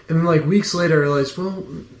 And then weeks later, I realized, well,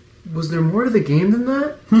 was there more to the game than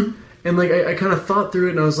that? And I kind of thought through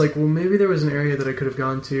it, and I was like, well, maybe there was an area that I could have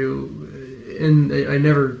gone to, and I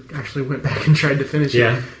never actually went back and tried to finish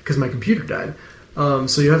it because my computer died.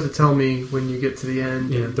 So you have to tell me when you get to the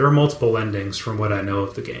end. Yeah, there are multiple endings from what I know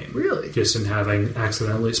of the game. Really? Just in having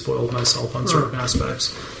accidentally spoiled myself on certain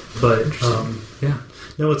aspects. But, yeah.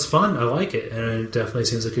 No, it's fun. I like it. And it definitely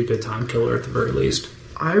seems like a good time killer at the very least.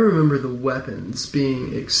 I remember the weapons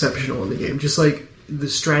being exceptional in the game. Just like the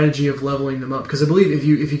strategy of leveling them up. Because I believe if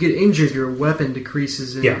you get injured, your weapon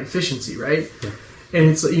decreases in efficiency, right? Yeah. And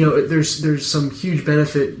it's there's some huge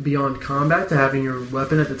benefit beyond combat to having your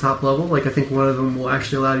weapon at the top level. Like I think one of them will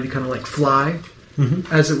actually allow you to kind of fly,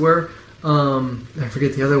 as it were. I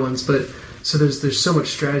forget the other ones, but so there's so much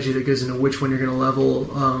strategy that goes into which one you're going to level.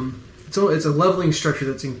 It's a leveling structure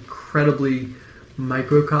that's incredibly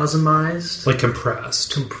microcosmized,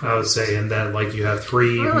 compressed, I would say, and then you have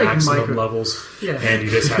 3 maximum levels, and you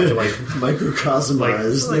just have to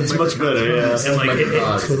microcosmized. That's much better. Yeah.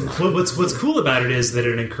 And what's cool about it is that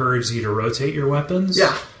it encourages you to rotate your weapons.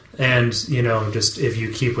 Yeah. And just if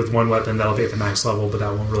you keep with one weapon, that'll be at the max level, but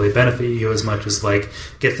that won't really benefit you as much as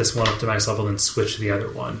get this one up to max level, then switch to the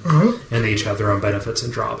other one, and they each have their own benefits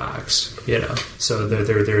and drawbacks. So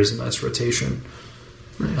there's a nice rotation.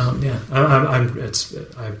 Nice.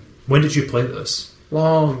 When did you play this?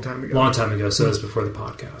 Long time ago. So it was before the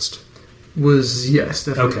podcast. Yes,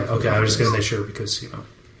 definitely. Okay. I was just going to make sure because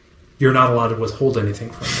you're not allowed to withhold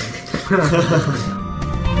anything from me.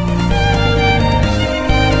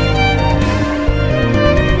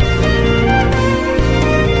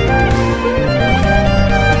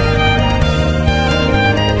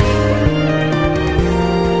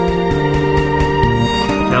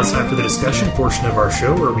 Now it's time for the discussion portion of our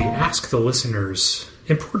show where we ask the listeners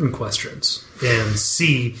important questions and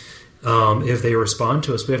see if they respond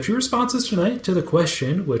to us. We have 2 responses tonight to the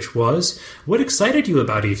question, which was, what excited you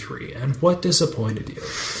about E3 and what disappointed you?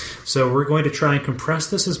 So we're going to try and compress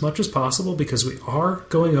this as much as possible because we are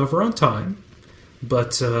going over on time.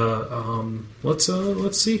 But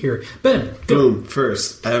let's see here. Ben, go. Boom.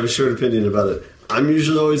 First, I have a short opinion about it. I'm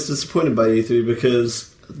usually always disappointed by E3 because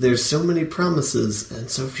there's so many promises and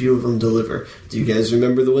so few of them deliver. Do you guys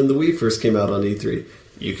remember when the Wii first came out on E3?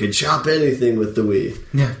 You could chop anything with the Wii.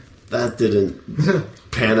 Yeah. That didn't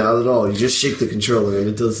pan out at all. You just shake the controller and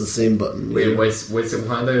it does the same button. Wait, was it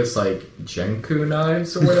one of those Jenku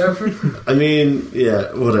knives or whatever? I mean,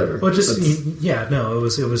 yeah, whatever. Well, it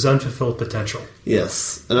was unfulfilled potential.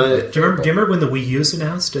 Yes, and do you remember when the Wii U was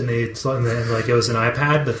announced and it was an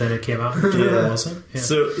iPad, but then it came out? Yeah.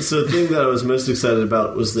 So the thing that I was most excited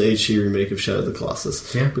about was the HD remake of Shadow of the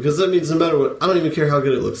Colossus. Yeah. Because that means no matter what, I don't even care how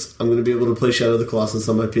good it looks. I'm going to be able to play Shadow of the Colossus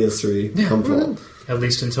on my PS3 come fall. At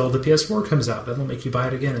least until the PS4 comes out. That'll make you buy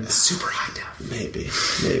it again in super high def. Maybe.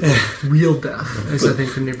 Real def, as I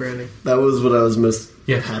think the new branding. That was what I was most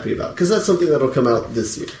happy about. Because that's something that'll come out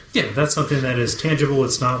this year. Yeah, that's something that is tangible.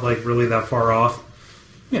 It's not really that far off.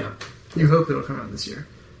 Yeah. You hope it'll come out this year.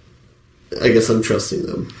 I guess I'm trusting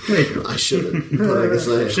them. Maybe. I shouldn't, but I guess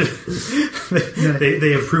I am.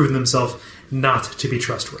 They have proven themselves not to be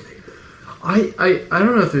trustworthy. I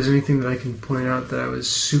don't know if there's anything that I can point out that I was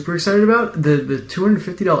super excited about. The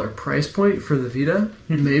 $250 price point for the Vita,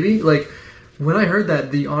 maybe. When I heard that,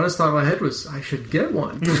 the honest thought in my head was, I should get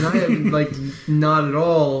one. And I am, not at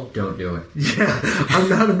all... Don't do it. Yeah, I'm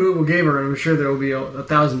not a mobile gamer, and I'm sure there will be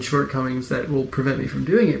 1,000 shortcomings that will prevent me from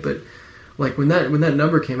doing it, but... when that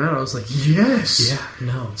number came out, I was like, yes. Yeah,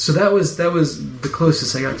 no. So that was the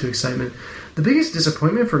closest I got to excitement. The biggest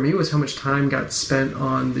disappointment for me was how much time got spent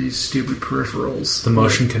on these stupid peripherals. The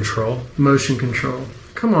motion control. Motion control.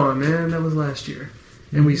 Come on, man. That was last year.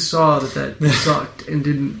 And we saw that sucked and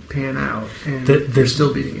didn't pan out. And they're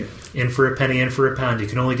still beating it. In for a penny, in for a pound. You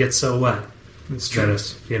can only get so wet. It's true.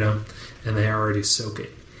 Dennis, and they already soak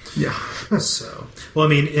it. Yeah. So, well, I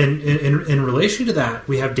mean, in relation to that,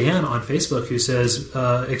 we have Dan on Facebook who says,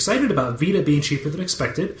 excited about Vita being cheaper than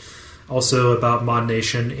expected. Also about Mod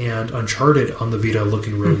Nation and Uncharted on the Vita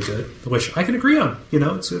looking really good, which I can agree on.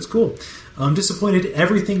 It's cool. I'm disappointed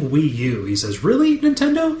everything Wii U. He says, really,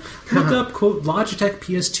 Nintendo? Look up, quote, Logitech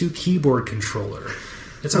PS2 keyboard controller.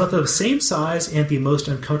 It's about the same size and the most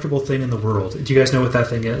uncomfortable thing in the world. Do you guys know what that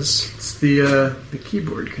thing is? It's the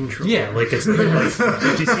keyboard controller. Yeah, like it's like,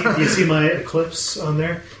 do you see my Eclipse on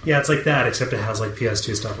there? Yeah, it's like that, except it has like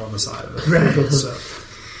PS2 stuff on the side of it. Right.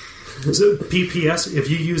 So PPS, if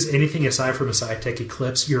you use anything aside from a SciTech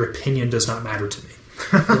Eclipse, your opinion does not matter to me.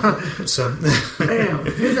 So, bam!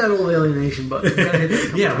 Hit that old alienation button.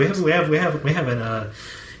 Yeah, we haven't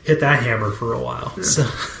hit that hammer for a while. So,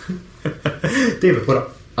 David, what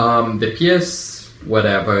up? The PS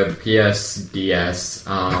whatever, the PS DS.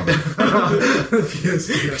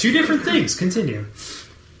 Two different things. Continue.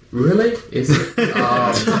 Really? Is it?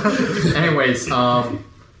 Anyways, I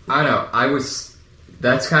don't know.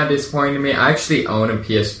 That's kind of disappointing to me. I actually own a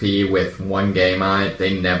PSP with one game on it.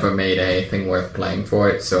 They never made anything worth playing for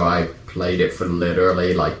it, so I played it for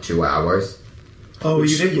literally like 2 hours. Oh,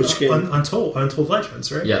 you did? Which game? Untold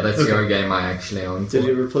Legends, right? Yeah, that's the only game I actually own. Did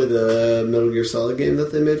you ever play the Metal Gear Solid game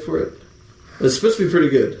that they made for it? It's supposed to be pretty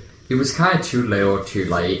good. It was kind of too little, too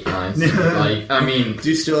late. Honestly. Do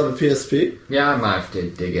you still have a PSP? Yeah, I might have to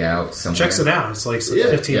dig it out somewhere. Checks it out. It's like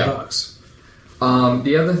 $15.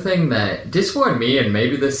 The other thing that disappointed me, and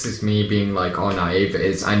maybe this is me being like all naive,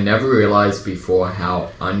 is I never realized before how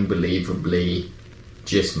unbelievably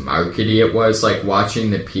just markety it was. Like watching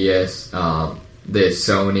the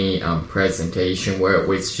Sony presentation where it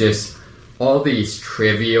was just all these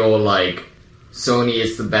trivial like Sony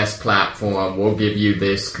is the best platform, we'll give you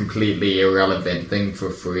this completely irrelevant thing for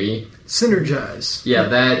free. Synergize. Yeah,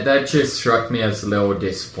 that just struck me as a little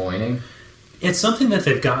disappointing. It's something that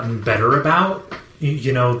they've gotten better about. In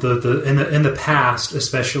the past,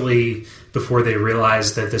 especially before they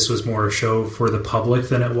realized that this was more a show for the public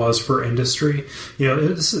than it was for industry.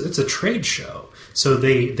 It's a trade show, so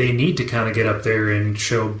they need to kind of get up there and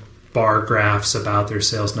show bar graphs about their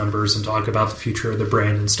sales numbers and talk about the future of the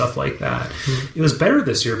brand and stuff like that. Mm-hmm. It was better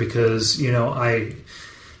this year because I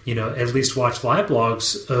at least watched live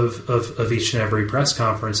blogs of each and every press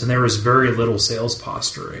conference, and there was very little sales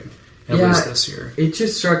posturing. At least this year. It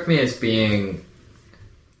just struck me as being,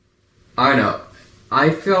 I don't know, I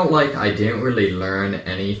felt like I didn't really learn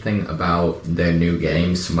anything about their new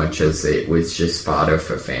game so much as it was just fodder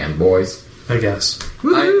for fanboys. I guess.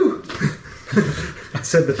 Woo! I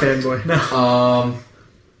said the fanboy. No.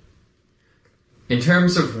 In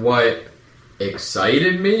terms of what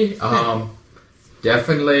excited me,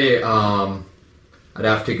 definitely, I'd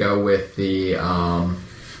have to go with the,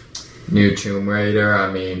 new Tomb Raider.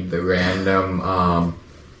 I mean, the random,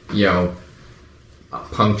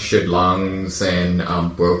 punctured lungs and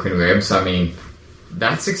broken ribs. I mean,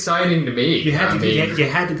 that's exciting to me. You had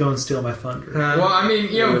to go and steal my thunder. Well, I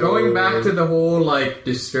mean, going back to the whole like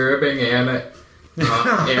disturbing anime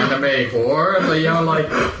horror,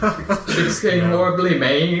 chicks getting horribly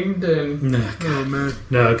maimed and. Oh man.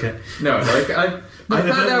 No, okay. No, I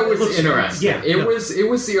thought that was interesting. Yeah, it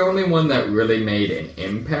was the only one that really made an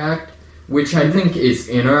impact, which I think is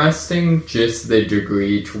interesting, just the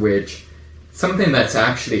degree to which something that's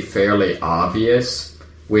actually fairly obvious,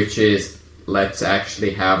 which is let's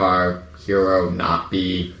actually have our hero not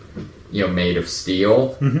be, made of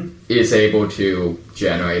steel, is able to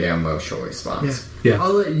generate an emotional response. Yeah.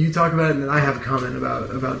 I'll let you talk about it, and then I have a comment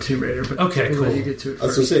about Tomb Raider. But okay, cool. Let you get to it first. I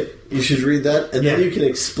was going to say, you should read that, and then you can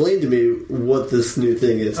explain to me what this new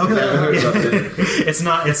thing is. Okay. It's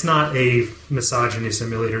not a misogyny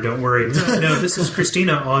simulator, don't worry. No, this is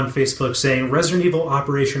Christina on Facebook saying, Resident Evil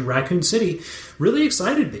Operation Raccoon City really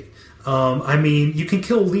excited me. I mean, you can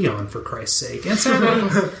kill Leon, for Christ's sake. And sadly,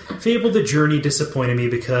 Fable The Journey disappointed me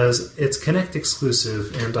because it's Kinect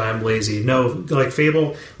exclusive and I'm lazy. No,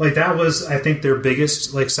 Fable, that was, I think, their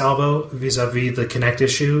biggest, salvo vis-a-vis the Kinect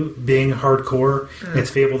issue being hardcore. It's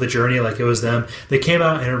Fable The Journey, it was them. They came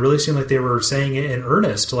out and it really seemed like they were saying it in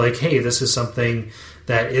earnest, hey, this is something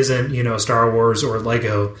that isn't, Star Wars or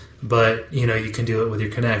Lego, but, you can do it with your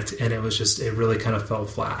Kinect. And it was it really kind of fell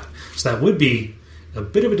flat. So that would be a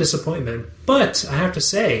bit of a disappointment, but I have to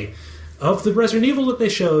say, of the Resident Evil that they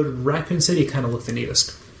showed, Raccoon City kind of looked the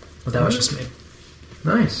neatest. But that was just me.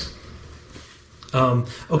 Nice.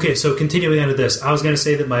 Okay, so continuing on to this, I was going to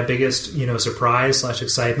say that my biggest, surprise /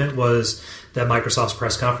 excitement was that Microsoft's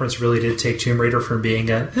press conference really did take Tomb Raider from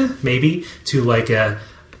being a maybe to like a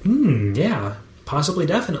yeah, possibly,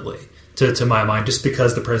 definitely. To my mind, just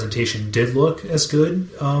because the presentation did look as good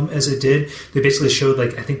as it did. They basically showed I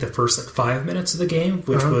think the first 5 minutes of the game,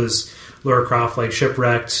 which was Lara Croft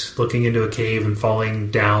shipwrecked, looking into a cave and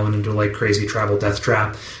falling down into crazy tribal death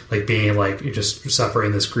trap, being just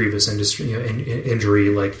suffering this grievous injury,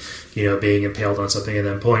 being impaled on something and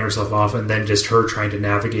then pulling herself off, and then just her trying to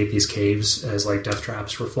navigate these caves as death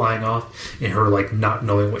traps were flying off, and her not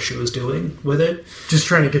knowing what she was doing with it, just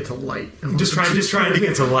trying to get to light, just trying to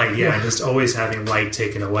get to light, yeah, and just always having light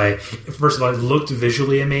taken away. First of all, it looked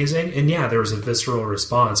visually amazing, and yeah, there was a visceral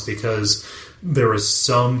response because there was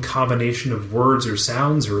some combination of words or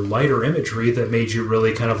sounds or light or imagery that made you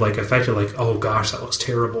really kind of affected, oh gosh, that looks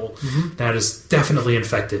terrible. Mm-hmm. That is definitely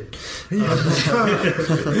infected. And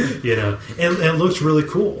it looked really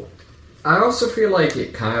cool. I also feel like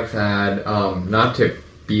it kind of had, not to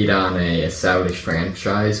beat on a established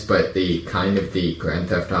franchise, but the Grand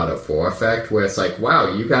Theft Auto 4 effect, where it's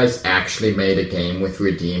wow, you guys actually made a game with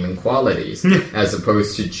redeeming qualities, as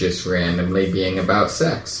opposed to just randomly being about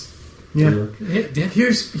sex. Yeah.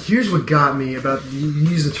 Here's what got me about, you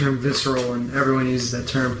use the term visceral and everyone uses that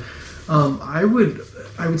term. I would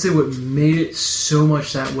say what made it so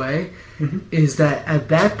much that way is that at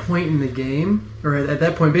that point in the game, or at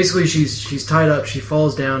that point, basically she's tied up, she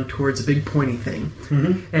falls down towards a big pointy thing,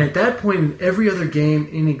 and at that point in every other game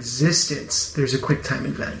in existence, there's a quick time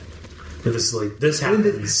event. This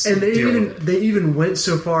happens, and they even went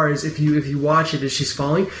so far as if you watch it as she's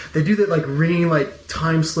falling, they do that ringing,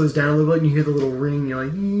 time slows down a little bit, and you hear the little ring, you're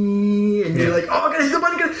and you're oh, I gotta hit the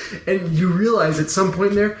button, and you realize at some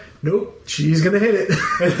point in there, nope, she's gonna hit it,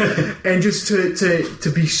 and just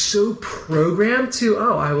to be so programmed to,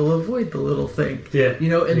 I will avoid the little thing, and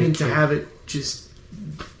then to have it just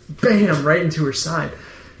bam right into her side.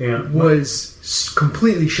 Yeah, was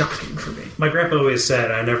completely shocking for me. My grandpa always said,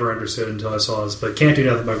 I never understood until I saw this, but can't do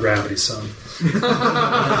nothing but gravity, son.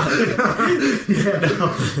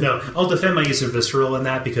 No, I'll defend my use of visceral in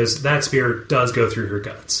that because that spear does go through her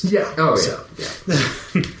guts. Yeah. Oh, so. Yeah.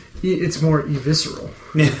 It's more evisceral.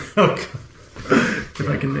 Yeah. Okay. If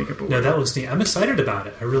I can make up a word. No, that was neat. I'm excited about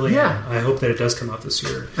it. I really am. I hope that it does come out this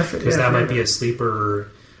year because that might be a sleeper,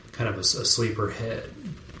 kind of a sleeper hit,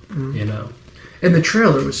 And the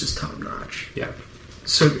trailer was just top notch. Yeah.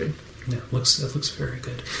 So good. Yeah, it looks very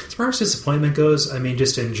good. As far as disappointment goes, I mean,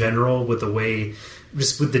 just in general, with the way,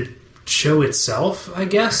 just with the show itself, I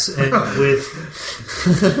guess, and with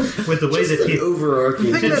the way just that an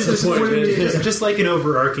overarching disappointment, just like an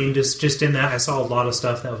overarching, just in that, I saw a lot of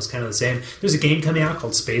stuff that was kind of the same. There's a game coming out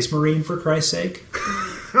called Space Marine, for Christ's sake.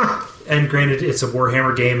 And granted, it's a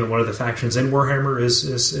Warhammer game, and one of the factions in Warhammer is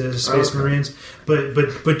Space Marines.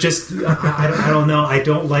 But just I don't know. I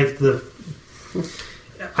don't like the.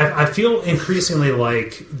 I feel increasingly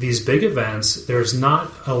like these big events. There's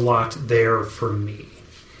not a lot there for me,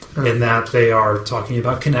 in that they are talking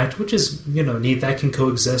about Kinect, which is neat. That can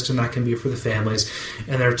coexist, and that can be for the families.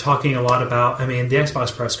 And they're talking a lot about. I mean, the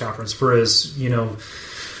Xbox press conference, for as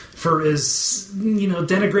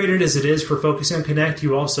denigrated as it is for focusing on Kinect,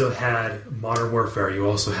 you also had Modern Warfare, you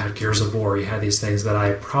also had Gears of War, you had these things that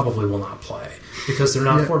I probably will not play because they're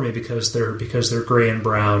not for me, because they're gray and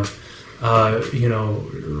brown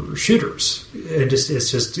shooters. And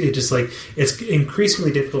it's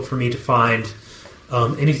increasingly difficult for me to find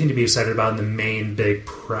anything to be excited about in the main big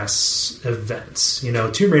press events.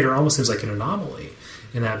 Tomb Raider almost seems like an anomaly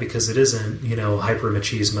in that, because it isn't hyper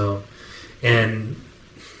machismo. And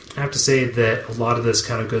I have to say that a lot of this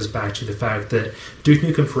kind of goes back to the fact that Duke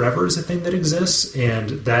Nukem Forever is a thing that exists, and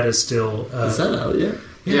that is still... is that out yet?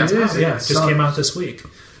 Yeah, it's out. Yeah, it just came out this week.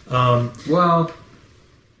 And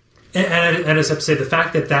I just have to say, the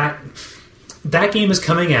fact that game is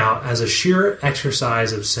coming out as a sheer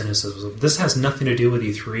exercise of cynicism. This has nothing to do with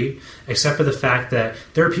E3, except for the fact that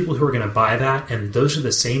there are people who are going to buy that, and those are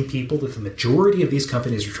the same people that the majority of these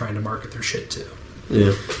companies are trying to market their shit to.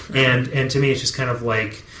 Yeah. And to me, it's just kind of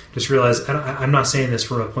just realize, I'm not saying this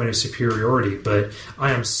from a point of superiority, but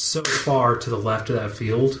I am so far to the left of that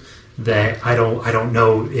field that I don't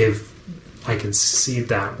know if I can see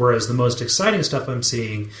that. Whereas the most exciting stuff I'm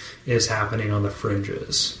seeing is happening on the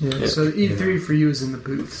fringes. Yeah. So E3 for you is in the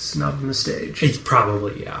booths, not on the stage. It's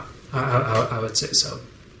probably, yeah. I would say so.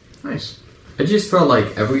 Nice. I just felt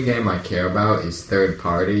like every game I care about is third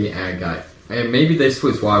party, and maybe this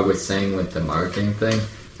was what I was saying with the marketing thing.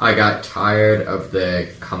 I got tired of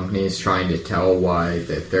the companies trying to tell why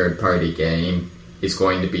the third-party game is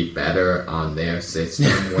going to be better on their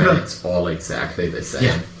system when it's all exactly the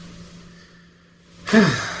same. Yeah.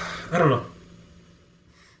 I don't know.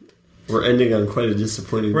 We're ending on quite a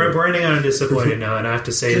disappointing note. We're ending on a disappointing note, and I have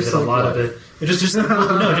to say that a lot of it just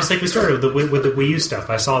like we started with the Wii U stuff.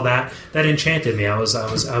 I saw that enchanted me. I was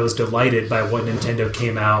delighted by what Nintendo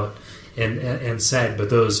came out and said, but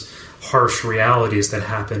those harsh realities that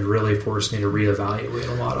happened really forced me to reevaluate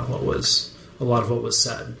a lot of what was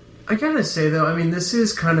said. I gotta say though, I mean, this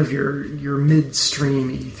is kind of your midstream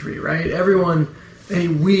E3, right? Everyone, hey,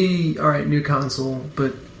 all right, new console,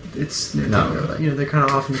 but it's Nintendo. No. They're kind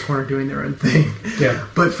of off in the corner doing their own thing. Yeah.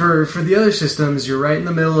 But for the other systems, you're right in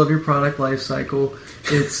the middle of your product life cycle.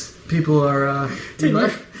 It's people are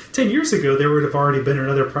 10 years ago, there would have already been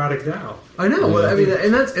another product out. I know. Well, I mean,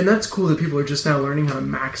 and that's cool that people are just now learning how to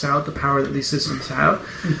max out the power that these systems have.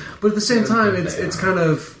 But at the same time, it's kind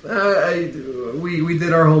of we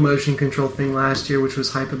did our whole motion control thing last year, which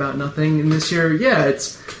was hype about nothing, and this year, yeah,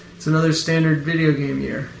 it's another standard video game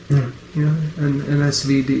year, an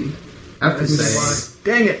SVD. I have to say,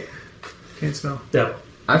 dang it, can't spell. Yeah.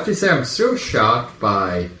 I have to say, I'm so shocked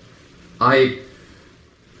by I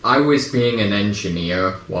was being an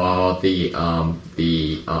engineer while the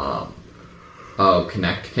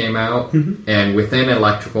Kinect came out, and within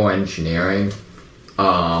electrical engineering,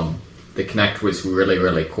 the Kinect was really,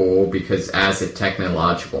 really cool because as a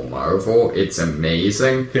technological marvel, it's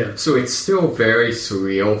amazing. Yeah. So it's still very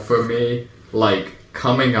surreal for me, like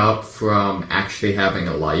coming up from actually having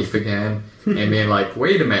a life again and being like,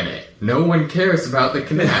 wait a minute, no one cares about the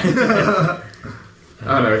Kinect. I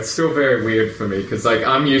don't know, it's still very weird for me, because like,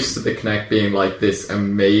 I'm used to the Kinect being like this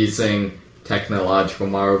amazing technological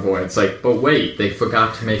marvel, and it's like, but wait, they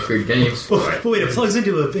forgot to make good games for it. But wait, it plugs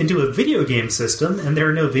into a video game system, and there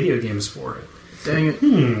are no video games for it. Dang it.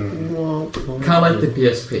 Kind of like the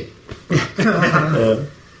PSP.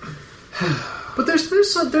 But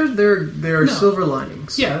there are silver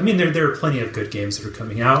linings. Yeah, I mean, there are plenty of good games that are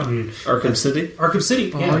coming out. And Arkham City? Arkham City,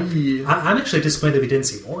 yeah. Oh, yeah. I'm actually disappointed that we didn't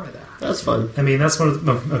see more of that. That's fun. I mean, that's one of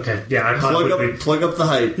the... Okay, yeah. I Plug up the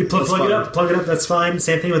hype. You plug it up, that's fine.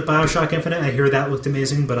 Same thing with Bioshock Infinite. I hear that looked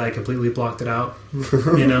amazing, but I completely blocked it out.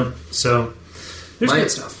 So there's good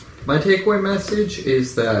stuff. My takeaway message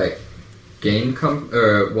is that Sony,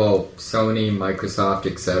 Microsoft,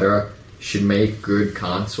 etc. should make good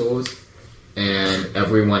consoles, and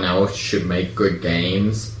everyone else should make good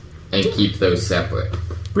games and keep those separate.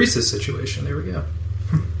 Reese's situation. There we go.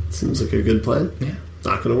 Seems like a good plan. Yeah.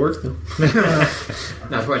 Not going to work, though.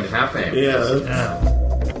 Not going to happen. Yeah.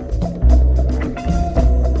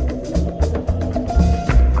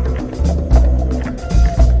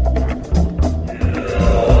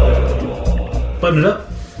 Button it up.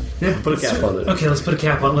 Yeah, put a cap on it. Okay, let's put a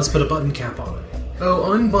cap on. Let's put a button cap on it.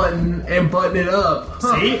 Oh, unbutton and button it up.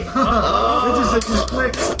 See? It just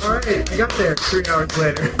clicks. All right, I got there 3 hours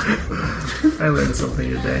later. I learned something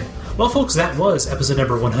today. Well, folks, that was episode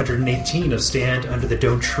number 118 of Stand Under the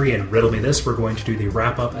Dome Tree and Riddle Me This. We're going to do the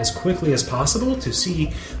wrap-up as quickly as possible. To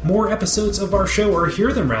see more episodes of our show, or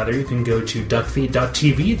hear them rather, you can go to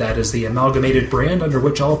duckfeed.tv. That is the amalgamated brand under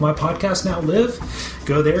which all of my podcasts now live.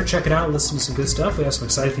 Go there, check it out, listen to some good stuff. We have some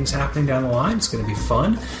exciting things happening down the line. It's going to be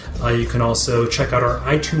fun. You can also check out our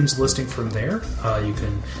iTunes listing from there. You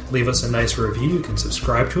can leave us a nice review. You can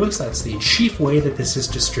subscribe to us. That's the chief way that this is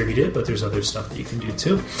distributed, but there's other stuff that you can do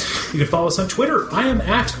too. You can follow us on Twitter. I am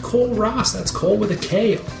at Cole Ross. That's Cole with a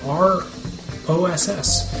K,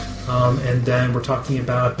 R-O-S-S. And then we're talking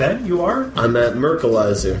about Ben. You are? I'm at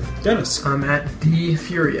Merkelizer. Dennis. I'm at D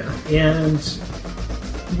Furia. And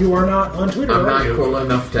you are not on Twitter, I'm are not you? cool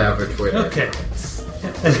enough to have a Twitter. Okay.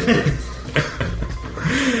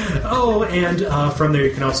 Oh, and from there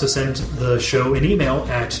you can also send the show an email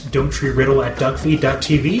at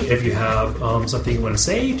don'ttreeriddle@duckfeed.tv if you have something you want to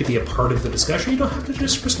say to be a part of the discussion. You don't have to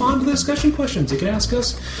just respond to the discussion questions. You can ask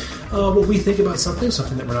us what we think about something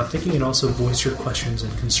that we're not thinking, and also voice your questions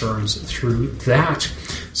and concerns through that.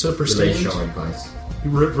 So for Relational advice.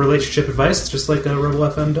 Relationship advice, just like Rebel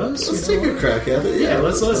FM does. Let's take a crack at it. Yeah,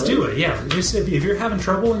 let's do it. Yeah, just, if you're having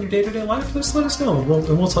trouble in your day-to-day life, just let us know, and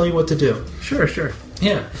we'll tell you what to do. Sure.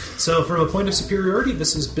 Yeah. So from a point of superiority,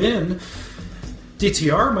 this has been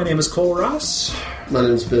DTR. My name is Cole Ross. My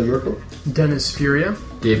name is Ben Merkel. Dennis Furia.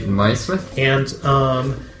 David Meismith. And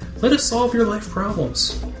let us solve your life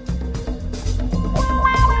problems.